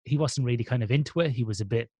he wasn't really kind of into it. He was a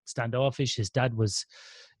bit standoffish. His dad was,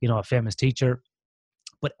 a famous teacher.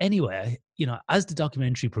 But anyway, as the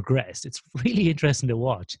documentary progressed, it's really interesting to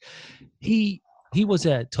watch. He was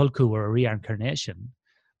a tulku or a reincarnation,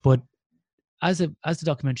 but as the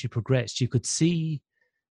documentary progressed, you could see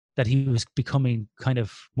that he was becoming kind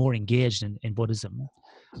of more engaged in Buddhism.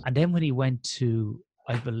 And then when he went to,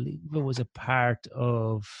 I believe it was a part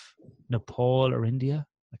of Nepal or India,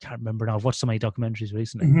 I can't remember now. I've watched so many documentaries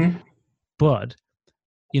recently, but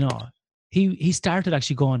he started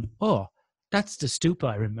actually going, "Oh, that's the stupa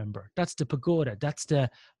I remember. That's the pagoda. That's the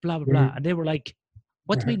blah, blah, blah." And they were like,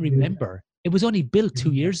 "What do you mean remember? It was only built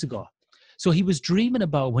 2 years ago." So he was dreaming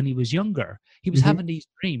about when he was younger. He was having these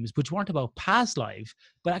dreams, which weren't about past life,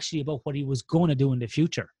 but actually about what he was going to do in the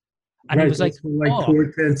future. And he was like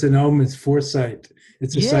portents and omens, foresight.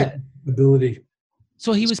 It's a psychic ability.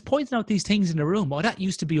 So he was pointing out these things in the room. Oh, that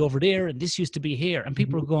used to be over there and this used to be here. And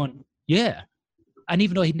people were going, yeah. And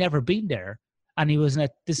even though he'd never been there, and he was in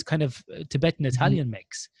this kind of Tibetan-Italian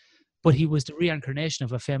mix, but he was the reincarnation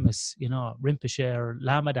of a famous, Rinpoche or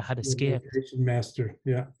Lama that had escaped. Master,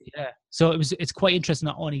 yeah. Yeah. So it's quite interesting.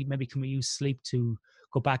 Not only maybe can we use sleep to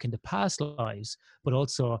go back into past lives, but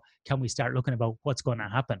also can we start looking about what's going to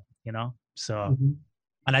happen, So,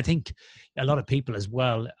 and I think a lot of people as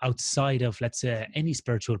well, outside of, let's say, any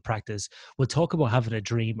spiritual practice, will talk about having a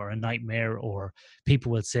dream or a nightmare, or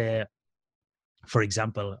people will say, for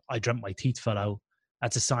example, I dreamt my teeth fell out.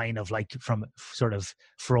 That's a sign of, like, from sort of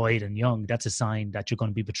Freud and Jung, that's a sign that you're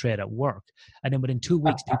going to be betrayed at work. And then within 2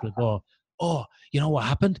 weeks, people go, "Oh, you know what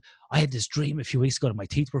happened? I had this dream a few weeks ago that my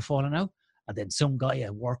teeth were falling out. And then some guy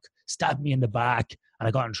at work stabbed me in the back and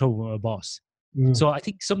I got in trouble with my boss." So I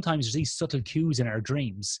think sometimes there's these subtle cues in our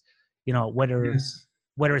dreams, whether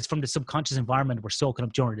it's from the subconscious environment we're soaking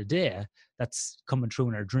up during the day that's coming through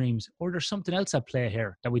in our dreams, or there's something else at play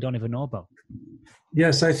here that we don't even know about.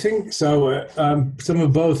 Yes, I think so. Some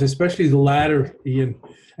of both, especially the latter, Ian.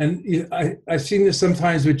 And I've seen this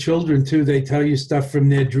sometimes with children too. They tell you stuff from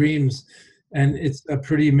their dreams, and it's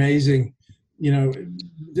pretty amazing.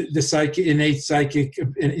 The innate psychic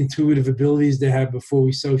and intuitive abilities they have before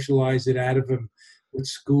we socialize it out of them with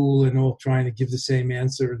school and all, trying to give the same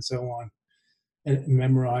answer and so on, and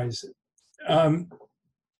memorize and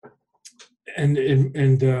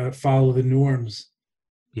follow the norms.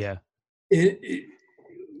 Yeah.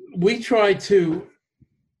 We try to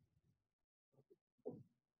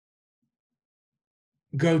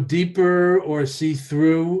go deeper or see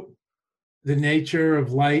through the nature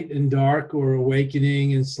of light and dark, or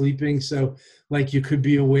awakening and sleeping. So, like, you could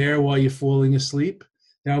be aware while you're falling asleep.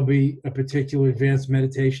 That'll be a particular advanced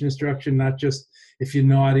meditation instruction, not just if you're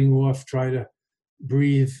nodding off, try to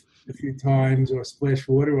breathe a few times or splash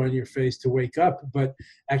water on your face to wake up, but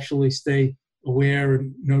actually stay aware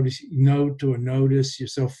and notice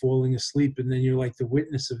yourself falling asleep. And then you're like the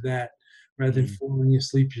witness of that rather than falling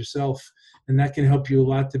asleep yourself. And that can help you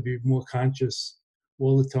a lot to be more conscious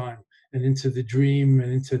all the time, and into the dream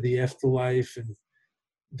and into the afterlife, and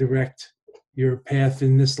direct your path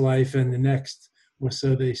in this life and the next, or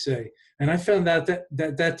so they say. And I found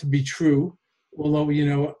that to be true,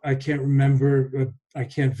 although, I can't remember, I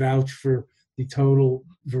can't vouch for the total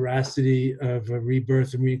veracity of a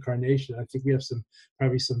rebirth and reincarnation. I think we have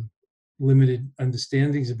probably some limited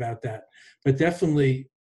understandings about that, but definitely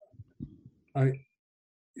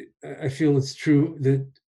I feel it's true that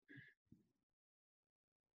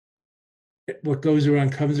what goes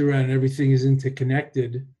around comes around and everything is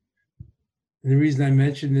interconnected. And the reason I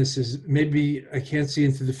mention this is maybe I can't see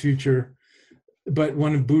into the future, but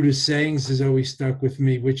one of Buddha's sayings has always stuck with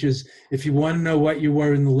me, which is, if you want to know what you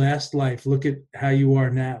were in the last life, look at how you are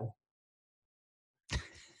now.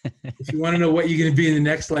 If you want to know what you're going to be in the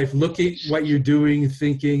next life, look at what you're doing,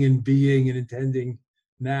 thinking, and being and intending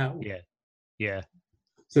now. Yeah. Yeah.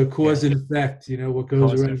 So cause and effect, what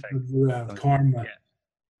goes around comes around, karma. Yeah.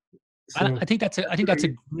 So I think that's a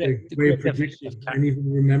great way of definition of predicting karma. and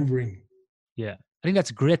even remembering. Yeah. I think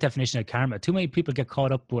that's a great definition of karma. Too many people get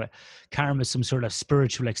caught up with karma as some sort of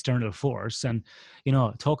spiritual external force. And,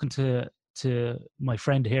 talking to my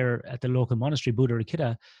friend here at the local monastery, Buddha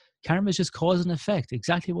Rikita, karma is just cause and effect,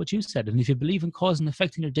 exactly what you said. And if you believe in cause and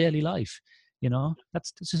effect in your daily life,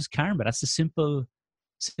 that's just karma. That's the simple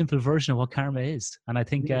version of what karma is. And I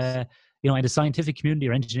think, Yes. In the scientific community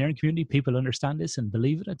or engineering community, people understand this and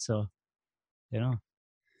believe in it. So,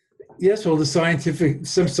 Yes, well,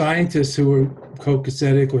 some scientists who are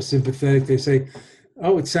copacetic or sympathetic, they say,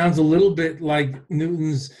 oh, it sounds a little bit like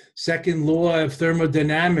Newton's second law of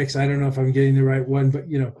thermodynamics. I don't know if I'm getting the right one, but,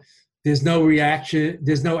 there's no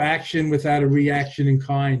action without a reaction in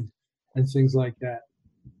kind and things like that.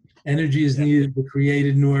 Energy is neither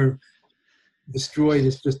created nor destroyed.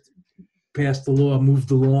 It's just passed the law,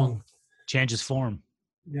 moved along. Changes form.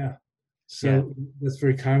 Yeah. So that's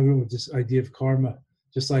very congruent with this idea of karma.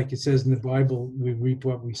 Just like it says in the Bible, we reap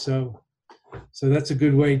what we sow. So that's a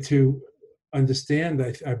good way to understand,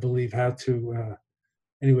 I believe, how to,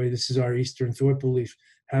 anyway, this is our Eastern thought belief,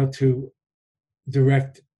 how to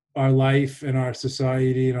direct our life and our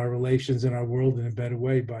society and our relations and our world in a better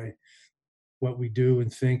way by what we do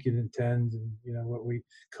and think and intend and, what we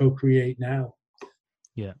co-create now.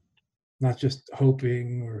 Yeah. Not just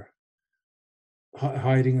hoping or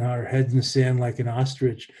hiding our head in the sand like an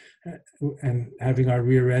ostrich and having our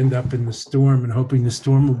rear end up in the storm and hoping the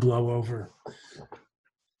storm will blow over.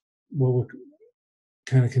 Well, we're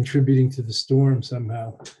kind of contributing to the storm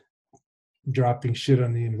somehow, dropping shit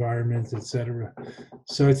on the environment, etc.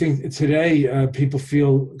 So I think today people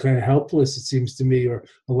feel kind of helpless, it seems to me, or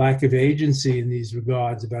a lack of agency in these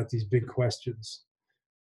regards about these big questions,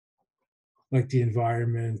 like the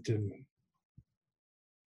environment and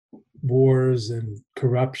wars and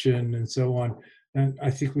corruption and so on. And I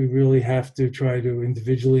think we really have to try to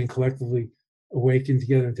individually and collectively awaken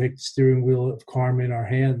together and take the steering wheel of karma in our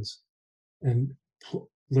hands and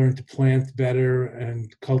learn to plant better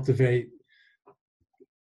and cultivate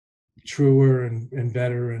truer and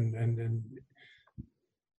better. And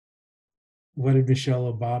what did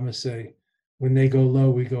Michelle Obama say? When they go low,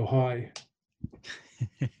 we go high.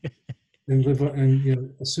 And live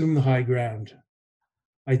and assume the high ground.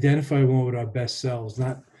 Identify one with our best selves,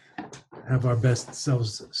 not have our best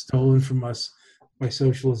selves stolen from us by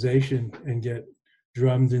socialization and get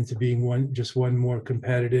drummed into being one more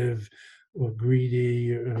competitive or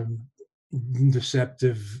greedy,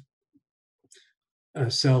 deceptive,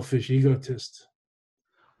 selfish egotist.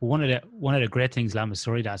 One of the great things Lama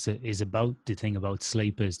Suridas is about the thing about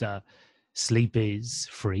sleep is that sleep is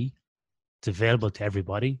free. It's available to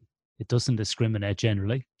everybody. It doesn't discriminate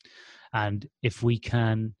generally. And if we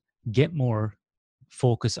can get more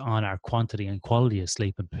focus on our quantity and quality of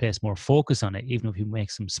sleep and place more focus on it, even if we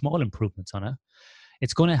make some small improvements on it,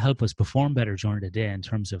 it's going to help us perform better during the day in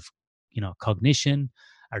terms of, cognition,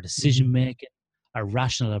 our decision making, our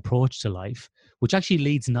rational approach to life, which actually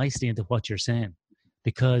leads nicely into what you're saying.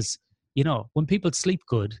 Because, when people sleep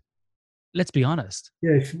good, let's be honest.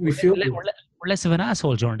 Yeah, we're less of an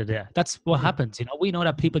asshole during the day. That's what happens. We know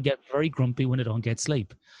that people get very grumpy when they don't get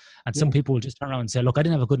sleep. And some people will just turn around and say, look, I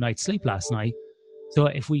didn't have a good night's sleep last night. So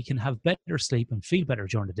if we can have better sleep and feel better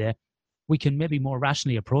during the day, we can maybe more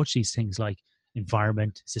rationally approach these things like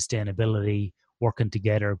environment, sustainability, working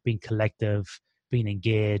together, being collective, being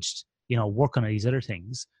engaged, working on these other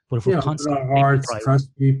things. But if we're constantly our hearts,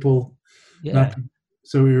 trust people, not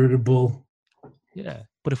so irritable. Yeah.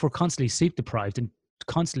 But if we're constantly sleep deprived and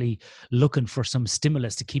constantly looking for some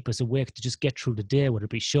stimulus to keep us awake to just get through the day, whether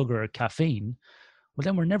it be sugar or caffeine, well,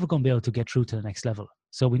 then we're never going to be able to get through to the next level.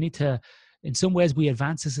 So we need to, in some ways, we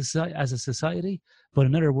advance as a society, but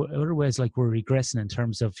in other ways, like we're regressing in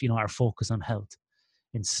terms of, our focus on health,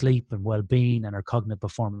 in sleep and well-being and our cognitive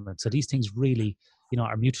performance. So these things really,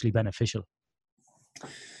 are mutually beneficial.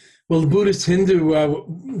 Well, the Buddhist Hindu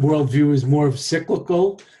worldview is more of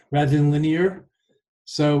cyclical rather than linear.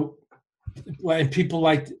 So when people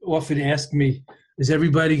often ask me, is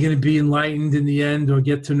everybody going to be enlightened in the end or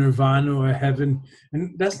get to nirvana or heaven?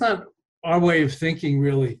 And that's not our way of thinking,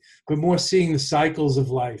 really, but more seeing the cycles of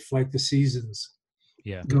life, like the seasons,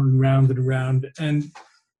 going round and around, and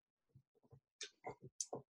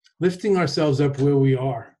lifting ourselves up where we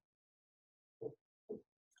are,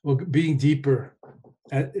 or being deeper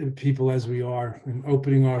at people as we are, and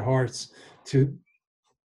opening our hearts to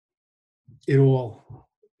it all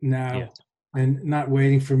now, and not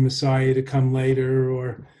waiting for Messiah to come later,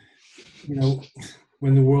 or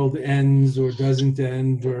when the world ends or doesn't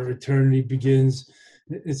end or eternity begins.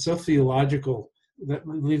 It's so theological.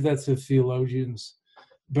 Leave that to theologians.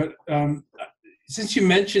 But since you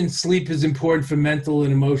mentioned sleep is important for mental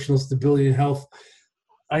and emotional stability and health,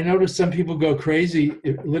 I notice some people go crazy,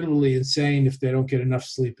 literally insane, if they don't get enough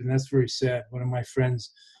sleep, and that's very sad. One of my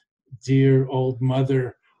friends, dear old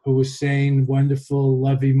mother, who was sane, wonderful,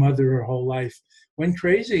 loving mother her whole life, went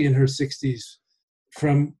crazy in her 60s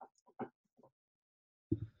from,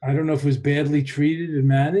 I don't know if it was badly treated and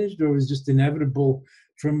managed or it was just inevitable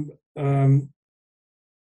from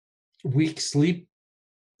weak sleep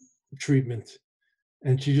treatment.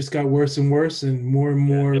 And she just got worse and worse and more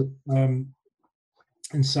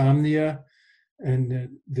insomnia and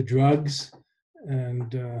the drugs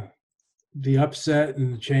and the upset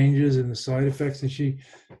and the changes and the side effects. And she,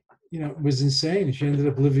 was insane. She ended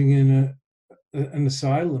up living in an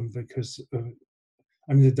asylum because of,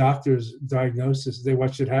 the doctor's diagnosis, they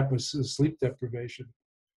watched it happen, was sleep deprivation.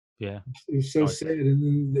 Yeah. It was so sad.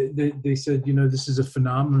 And then they said, this is a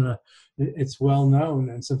phenomena. It's well known.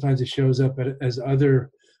 And sometimes it shows up as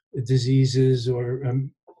other diseases or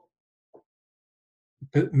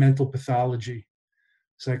mental pathology,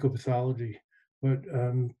 psychopathology. But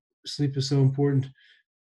sleep is so important.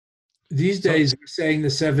 These days, we're saying the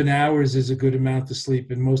 7 hours is a good amount to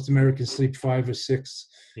sleep, and most Americans sleep 5 or 6.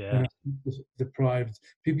 Yeah. Deprived.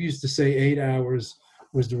 People used to say 8 hours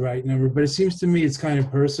was the right number, but it seems to me it's kind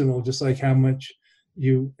of personal, just like how much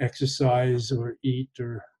you exercise or eat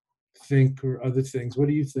or think or other things. What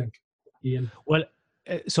do you think, Ian? Well,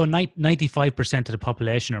 so 95% of the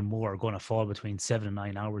population or more are going to fall between 7 and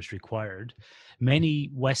 9 hours required.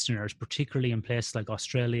 Many Westerners, particularly in places like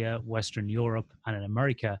Australia, Western Europe, and in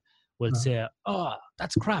America, will say, "Oh,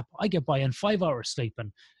 that's crap. I get by on 5 hours sleep,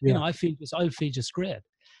 and I'll feel just great."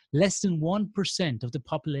 Less than 1% of the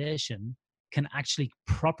population can actually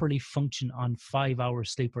properly function on 5 hours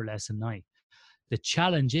sleep or less a night. The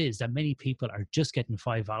challenge is that many people are just getting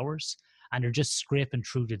 5 hours and they're just scraping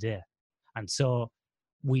through the day, and so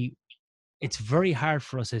it's very hard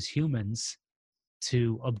for us as humans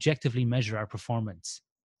to objectively measure our performance,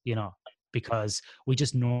 because we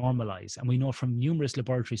just normalize. And we know from numerous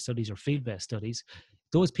laboratory studies or field-based studies,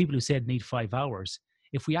 those people who said need 5 hours,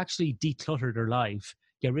 if we actually declutter their life,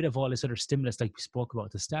 get rid of all this other stimulus like we spoke about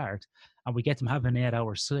at the start, and we get them having 8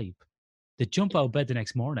 hours sleep, they jump out of bed the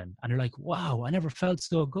next morning and they're like, wow, I never felt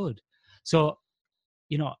so good. So,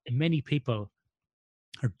 many people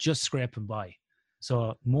are just scraping by.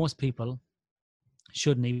 So most people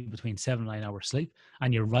should need between 7 and 9 hours sleep.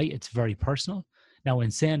 And you're right, it's very personal. Now,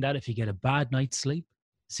 in saying that, if you get a bad night's sleep,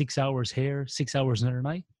 6 hours here, 6 hours another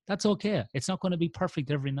night, that's okay. It's not going to be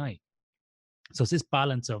perfect every night. So it's this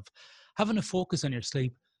balance of having a focus on your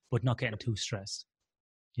sleep, but not getting too stressed,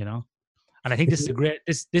 And I think this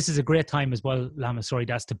is a great time as well, Lama, sorry,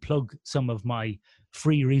 that's to plug some of my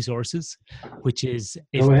free resources, which is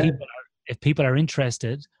if people are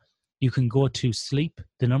interested, you can go to Sleep,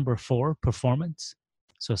 the number 4 Performance.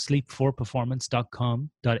 So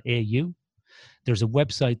sleep4performance.com.au. There's a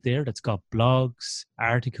website there that's got blogs,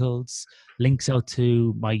 articles, links out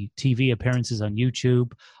to my TV appearances on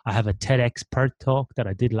YouTube. I have a TEDx Perth talk that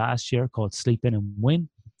I did last year called Sleep In and Win.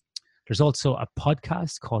 There's also a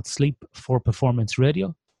podcast called Sleep for Performance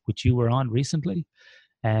Radio, which you were on recently.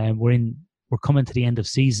 And we're coming to the end of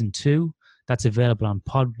season 2. That's available on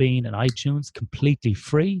Podbean and iTunes, completely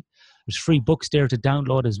free. There's free books there to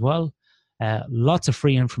download as well. Lots of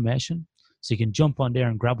free information. So you can jump on there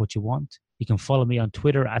and grab what you want. You can follow me on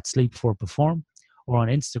Twitter at Sleep4Perform or on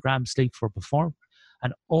Instagram, Sleep4Perform.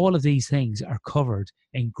 And all of these things are covered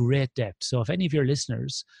in great depth. So if any of your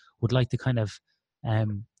listeners would like to kind of,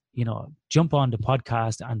 jump on the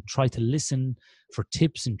podcast and try to listen for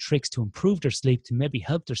tips and tricks to improve their sleep, to maybe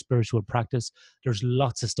help their spiritual practice, there's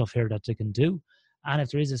lots of stuff here that they can do. And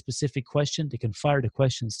if there is a specific question, they can fire the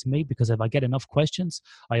questions to me, because if I get enough questions,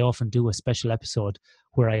 I often do a special episode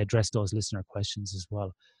where I address those listener questions as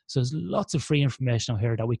well. So there's lots of free information out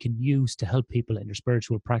here that we can use to help people in their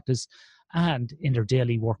spiritual practice and in their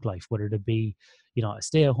daily work life, whether they be, a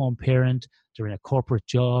stay-at-home parent, they're in a corporate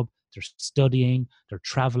job, they're studying, they're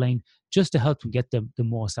traveling, just to help them get the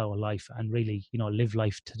most out of life and really, live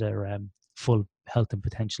life to their full health and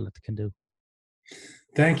potential that they can do.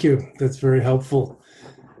 Thank you. That's very helpful.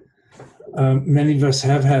 Many of us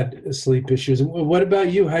have had sleep issues. What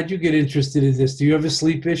about you? How'd you get interested in this? Do you have a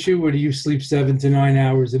sleep issue, or do you sleep 7 to 9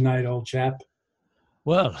 hours a night, old chap?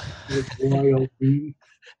 Well,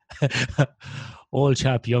 old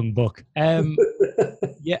chap, young buck.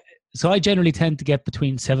 Yeah. So I generally tend to get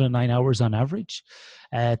between 7 and 9 hours on average.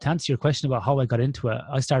 To answer your question about how I got into it,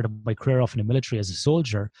 I started my career off in the military as a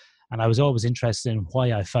soldier, and I was always interested in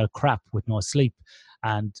why I felt crap with no sleep.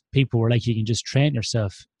 And people were like, you can just train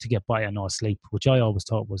yourself to get by on no sleep, which I always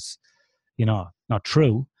thought was, not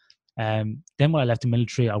true. Then when I left the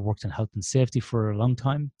military, I worked in health and safety for a long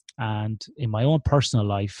time. And in my own personal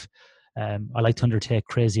life, I like to undertake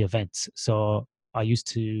crazy events. So I used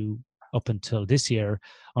to, up until this year,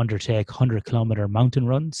 undertake 100-kilometer mountain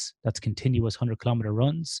runs. That's continuous 100-kilometer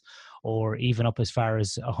runs, or even up as far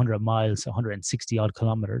as 100 miles, 160 odd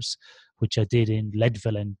kilometers, which I did in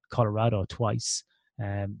Leadville in Colorado twice.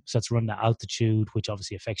 So it's running at altitude, which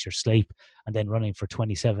obviously affects your sleep, and then running for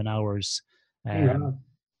 27 hours,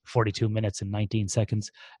 42 minutes and 19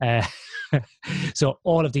 seconds. So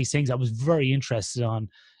all of these things I was very interested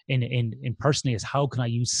in personally, is how can I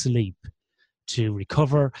use sleep to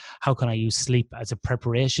recover? How can I use sleep as a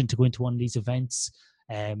preparation to go into one of these events?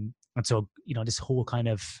 And so, this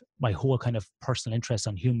my whole kind of personal interest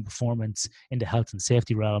on human performance in the health and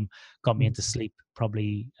safety realm got me into sleep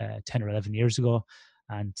probably 10 or 11 years ago.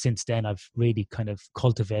 And since then, I've really kind of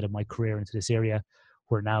cultivated my career into this area,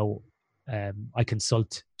 where now I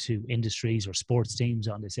consult to industries or sports teams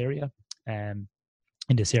on this area.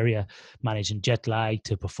 In this area, managing jet lag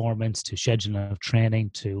to performance, to scheduling of training,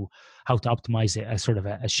 to how to optimize a sort of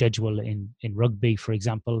a schedule in rugby, for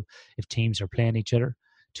example, if teams are playing each other,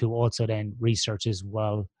 to also then research as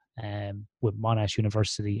well with Monash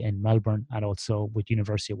University in Melbourne, and also with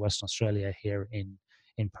University of Western Australia here in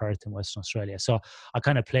Perth in Western Australia. So I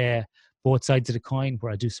kind of play both sides of the coin,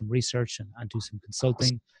 where I do some research and do some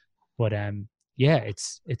consulting. But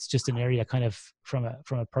it's just an area kind of from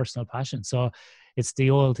a personal passion. So it's the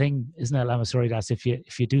old thing, isn't it, Lamasuri, that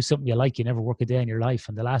if you do something you like, you never work a day in your life.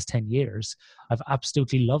 And the last 10 years, I've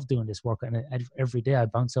absolutely loved doing this work. And every day I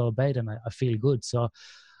bounce out of bed and I feel good. So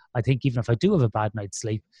I think even if I do have a bad night's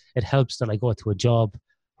sleep, it helps that I go to a job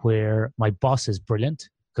where my boss is brilliant,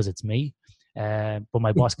 because it's me. But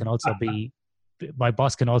my boss can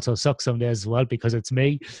also suck some days as well, because it's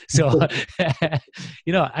me. So, and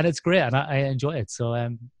it's great, and I enjoy it. So, I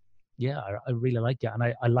really like it. And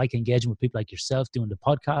I like engaging with people like yourself, doing the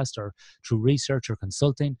podcast or through research or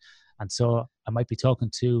consulting. And so I might be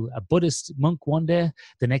talking to a Buddhist monk one day.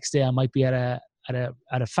 The next day I might be at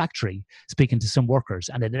a factory speaking to some workers.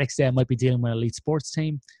 And then the next day I might be dealing with an elite sports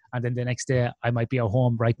team. And then the next day I might be at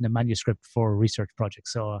home writing a manuscript for a research project.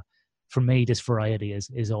 So for me, this variety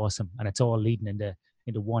is awesome. And it's all leading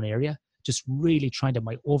into one area. Just really trying to,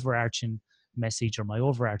 my overarching message or my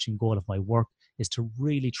overarching goal of my work is to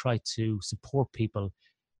really try to support people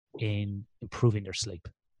in improving their sleep.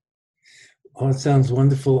 Oh, it sounds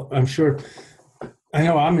wonderful. I'm sure. I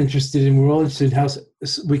know I'm interested in, we're all interested in how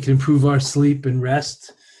we can improve our sleep and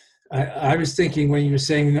rest. I was thinking when you were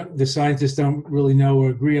saying the scientists don't really know or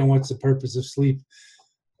agree on what's the purpose of sleep,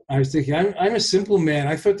 I was thinking, I'm a simple man.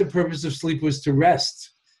 I thought the purpose of sleep was to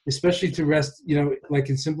rest, especially to rest, like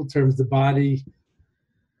in simple terms, the body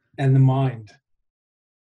and the mind.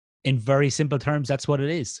 In very simple terms, that's what it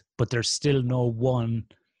is. But there's still no one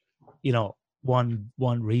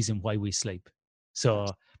reason why we sleep. So,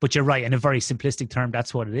 but you're right. In a very simplistic term,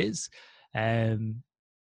 that's what it is.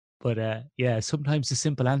 But sometimes the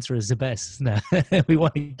simple answer is the best. We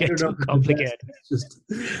want to get too complicated. Just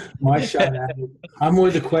my shot at it. I'm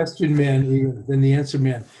more the question man than the answer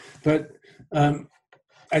man. But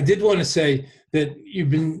I did want to say that you've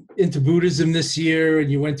been into Buddhism this year, and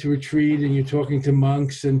you went to retreat, and you're talking to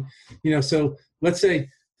monks, and so let's say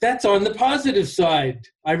that's on the positive side.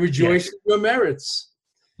 I rejoice in your merits.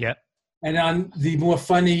 Yeah. And on the more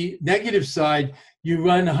funny negative side, you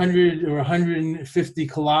run 100 or 150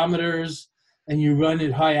 kilometers, and you run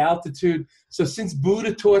at high altitude. So since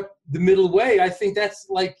Buddha taught the middle way, I think that's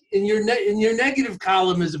like in your negative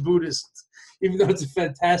column as a Buddhist, even though it's a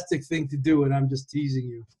fantastic thing to do, and I'm just teasing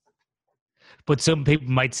you. But some people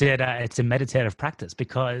might say that it's a meditative practice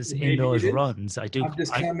because in Maybe those it is. runs, I'm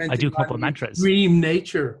just I do commenting come up on with the mantras. extreme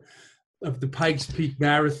nature of the Pikes Peak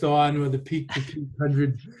Marathon or the Peak to Peak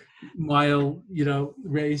 100-mile,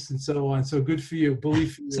 race and so on. So good for you.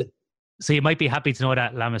 Believe for you. So you might be happy to know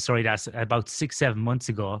that, Lama, sorry, that's about 6-7 months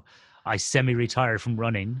ago, I semi-retired from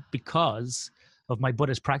running because of my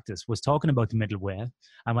Buddhist practice. Was talking about the middle way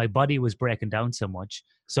and my body was breaking down so much.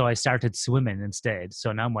 So I started swimming instead.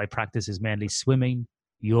 So now my practice is mainly swimming,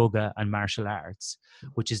 yoga, and martial arts,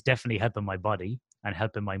 which is definitely helping my body and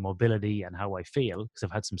helping my mobility and how I feel, because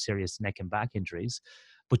I've had some serious neck and back injuries.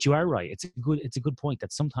 But you are right. It's a good point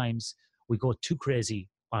that sometimes we go too crazy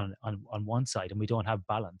on one side and we don't have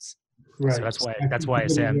balance. Right. So that's why I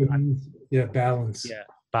say balance. Yeah,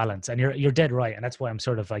 balance. And you're dead right. And that's why I'm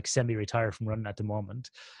sort of like semi-retired from running at the moment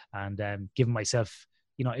and giving myself,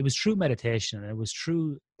 it was true meditation and it was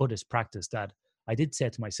true Buddhist practice that I did say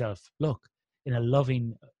to myself, look, in a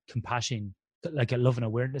loving compassion, like a love and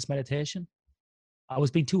awareness meditation, I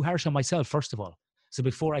was being too harsh on myself, first of all. So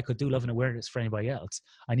before I could do love and awareness for anybody else,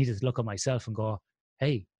 I needed to look at myself and go,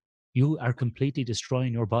 hey, you are completely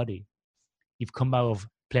destroying your body. You've come out of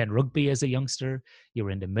playing rugby as a youngster, you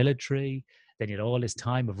were in the military, then you had all this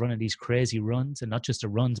time of running these crazy runs, and not just the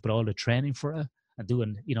runs, but all the training for it and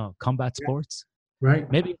doing, combat sports. Right.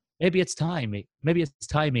 Maybe it's time. Maybe it's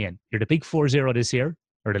time, Ian. You're the big 4-0 this year,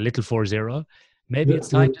 or the little 4-0. Maybe it's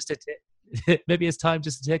time just to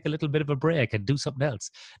take a little bit of a break and do something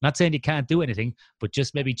else. Not saying you can't do anything, but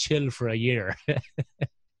just maybe chill for a year.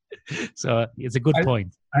 So it's a good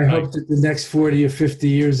point. I hope that the next 40 or 50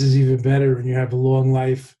 years is even better and you have a long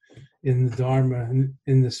life in the Dharma and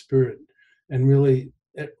in the spirit. And really,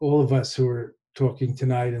 all of us who are talking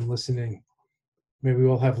tonight and listening, may we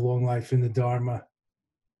all have long life in the Dharma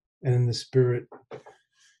and in the spirit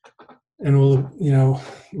and all,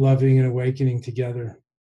 loving and awakening together.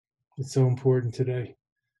 It's so important today.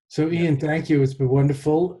 So Ian, thank you. It's been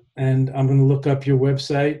wonderful. And I'm going to look up your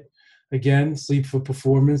website again, Sleep for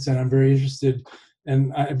Performance. And I'm very interested.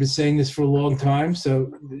 And I've been saying this for a long time.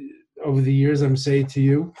 So over the years, I'm saying to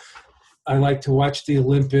you, I like to watch the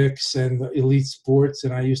Olympics and the elite sports.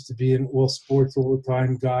 And I used to be an all sports all the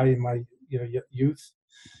time guy in my youth.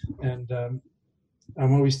 And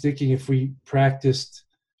I'm always thinking if we practiced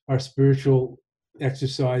our spiritual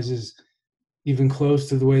exercises even close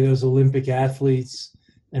to the way those Olympic athletes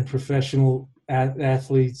and professional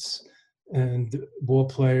athletes and ball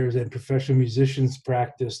players and professional musicians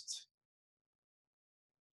practiced,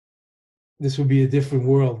 this would be a different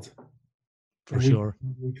world. For sure.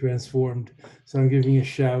 We transformed. So I'm giving a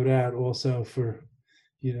shout out also for,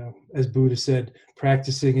 as Buddha said,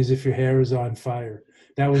 practicing as if your hair is on fire.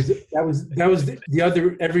 That was the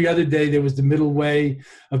other, every other day there was the middle way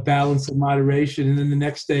of balance and moderation. And then the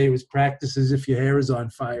next day it was practice as if your hair is on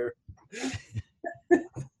fire.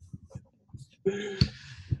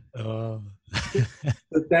 So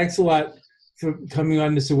thanks a lot for coming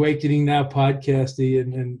on this Awakening Now podcast,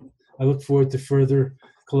 Ian, and I look forward to further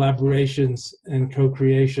collaborations and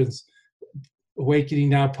co-creations. Awakening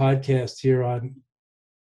Now podcast here on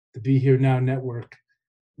the Be Here Now network,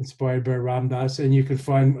 inspired by Ram Dass. And you can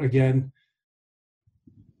find, again,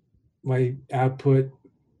 my output,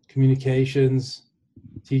 communications,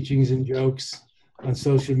 teachings and jokes on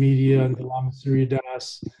social media under Lama Surya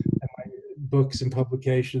Das, and my books and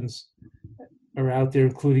publications are out there,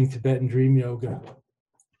 including Tibetan Dream Yoga.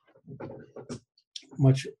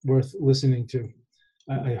 Much worth listening to,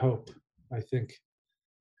 I hope, I think.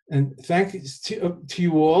 And thanks to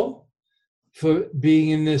you all for being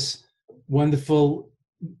in this wonderful,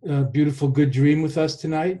 beautiful, good dream with us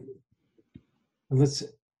tonight. And let's,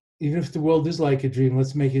 even if the world is like a dream,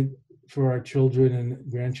 let's make it for our children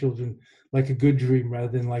and grandchildren like a good dream rather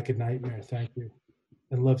than like a nightmare. Thank you.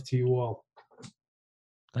 And love to you all.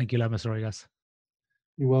 Thank you, Lama Sorigas.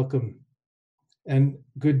 You're welcome. And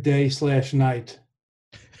good day/night,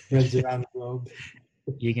 friends around the globe.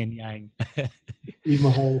 Yin and yang.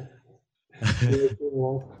 Imaho. Thank you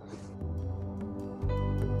all.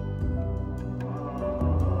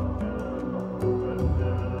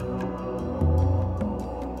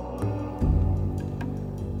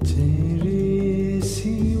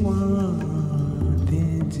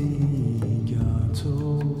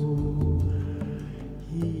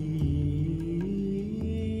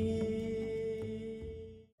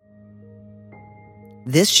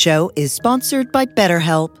 This show is sponsored by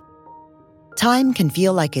BetterHelp. Time can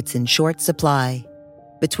feel like it's in short supply.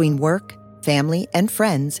 Between work, family, and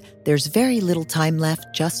friends, there's very little time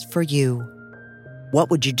left just for you. What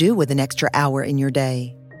would you do with an extra hour in your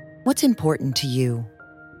day? What's important to you?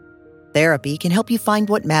 Therapy can help you find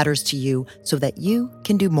what matters to you so that you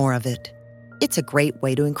can do more of it. It's a great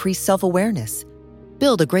way to increase self-awareness,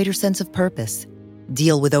 build a greater sense of purpose,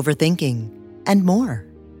 deal with overthinking, and more.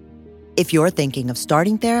 If you're thinking of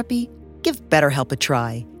starting therapy, give BetterHelp a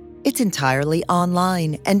try. It's entirely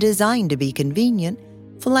online and designed to be convenient,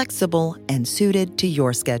 flexible, and suited to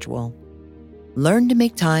your schedule. Learn to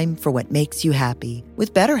make time for what makes you happy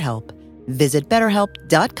with BetterHelp. Visit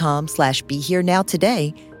BetterHelp.com/BeHereNow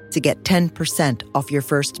today to get 10% off your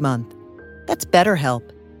first month. That's BetterHelp,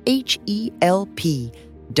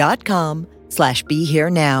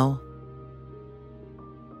 HELP.com/BeHereNow.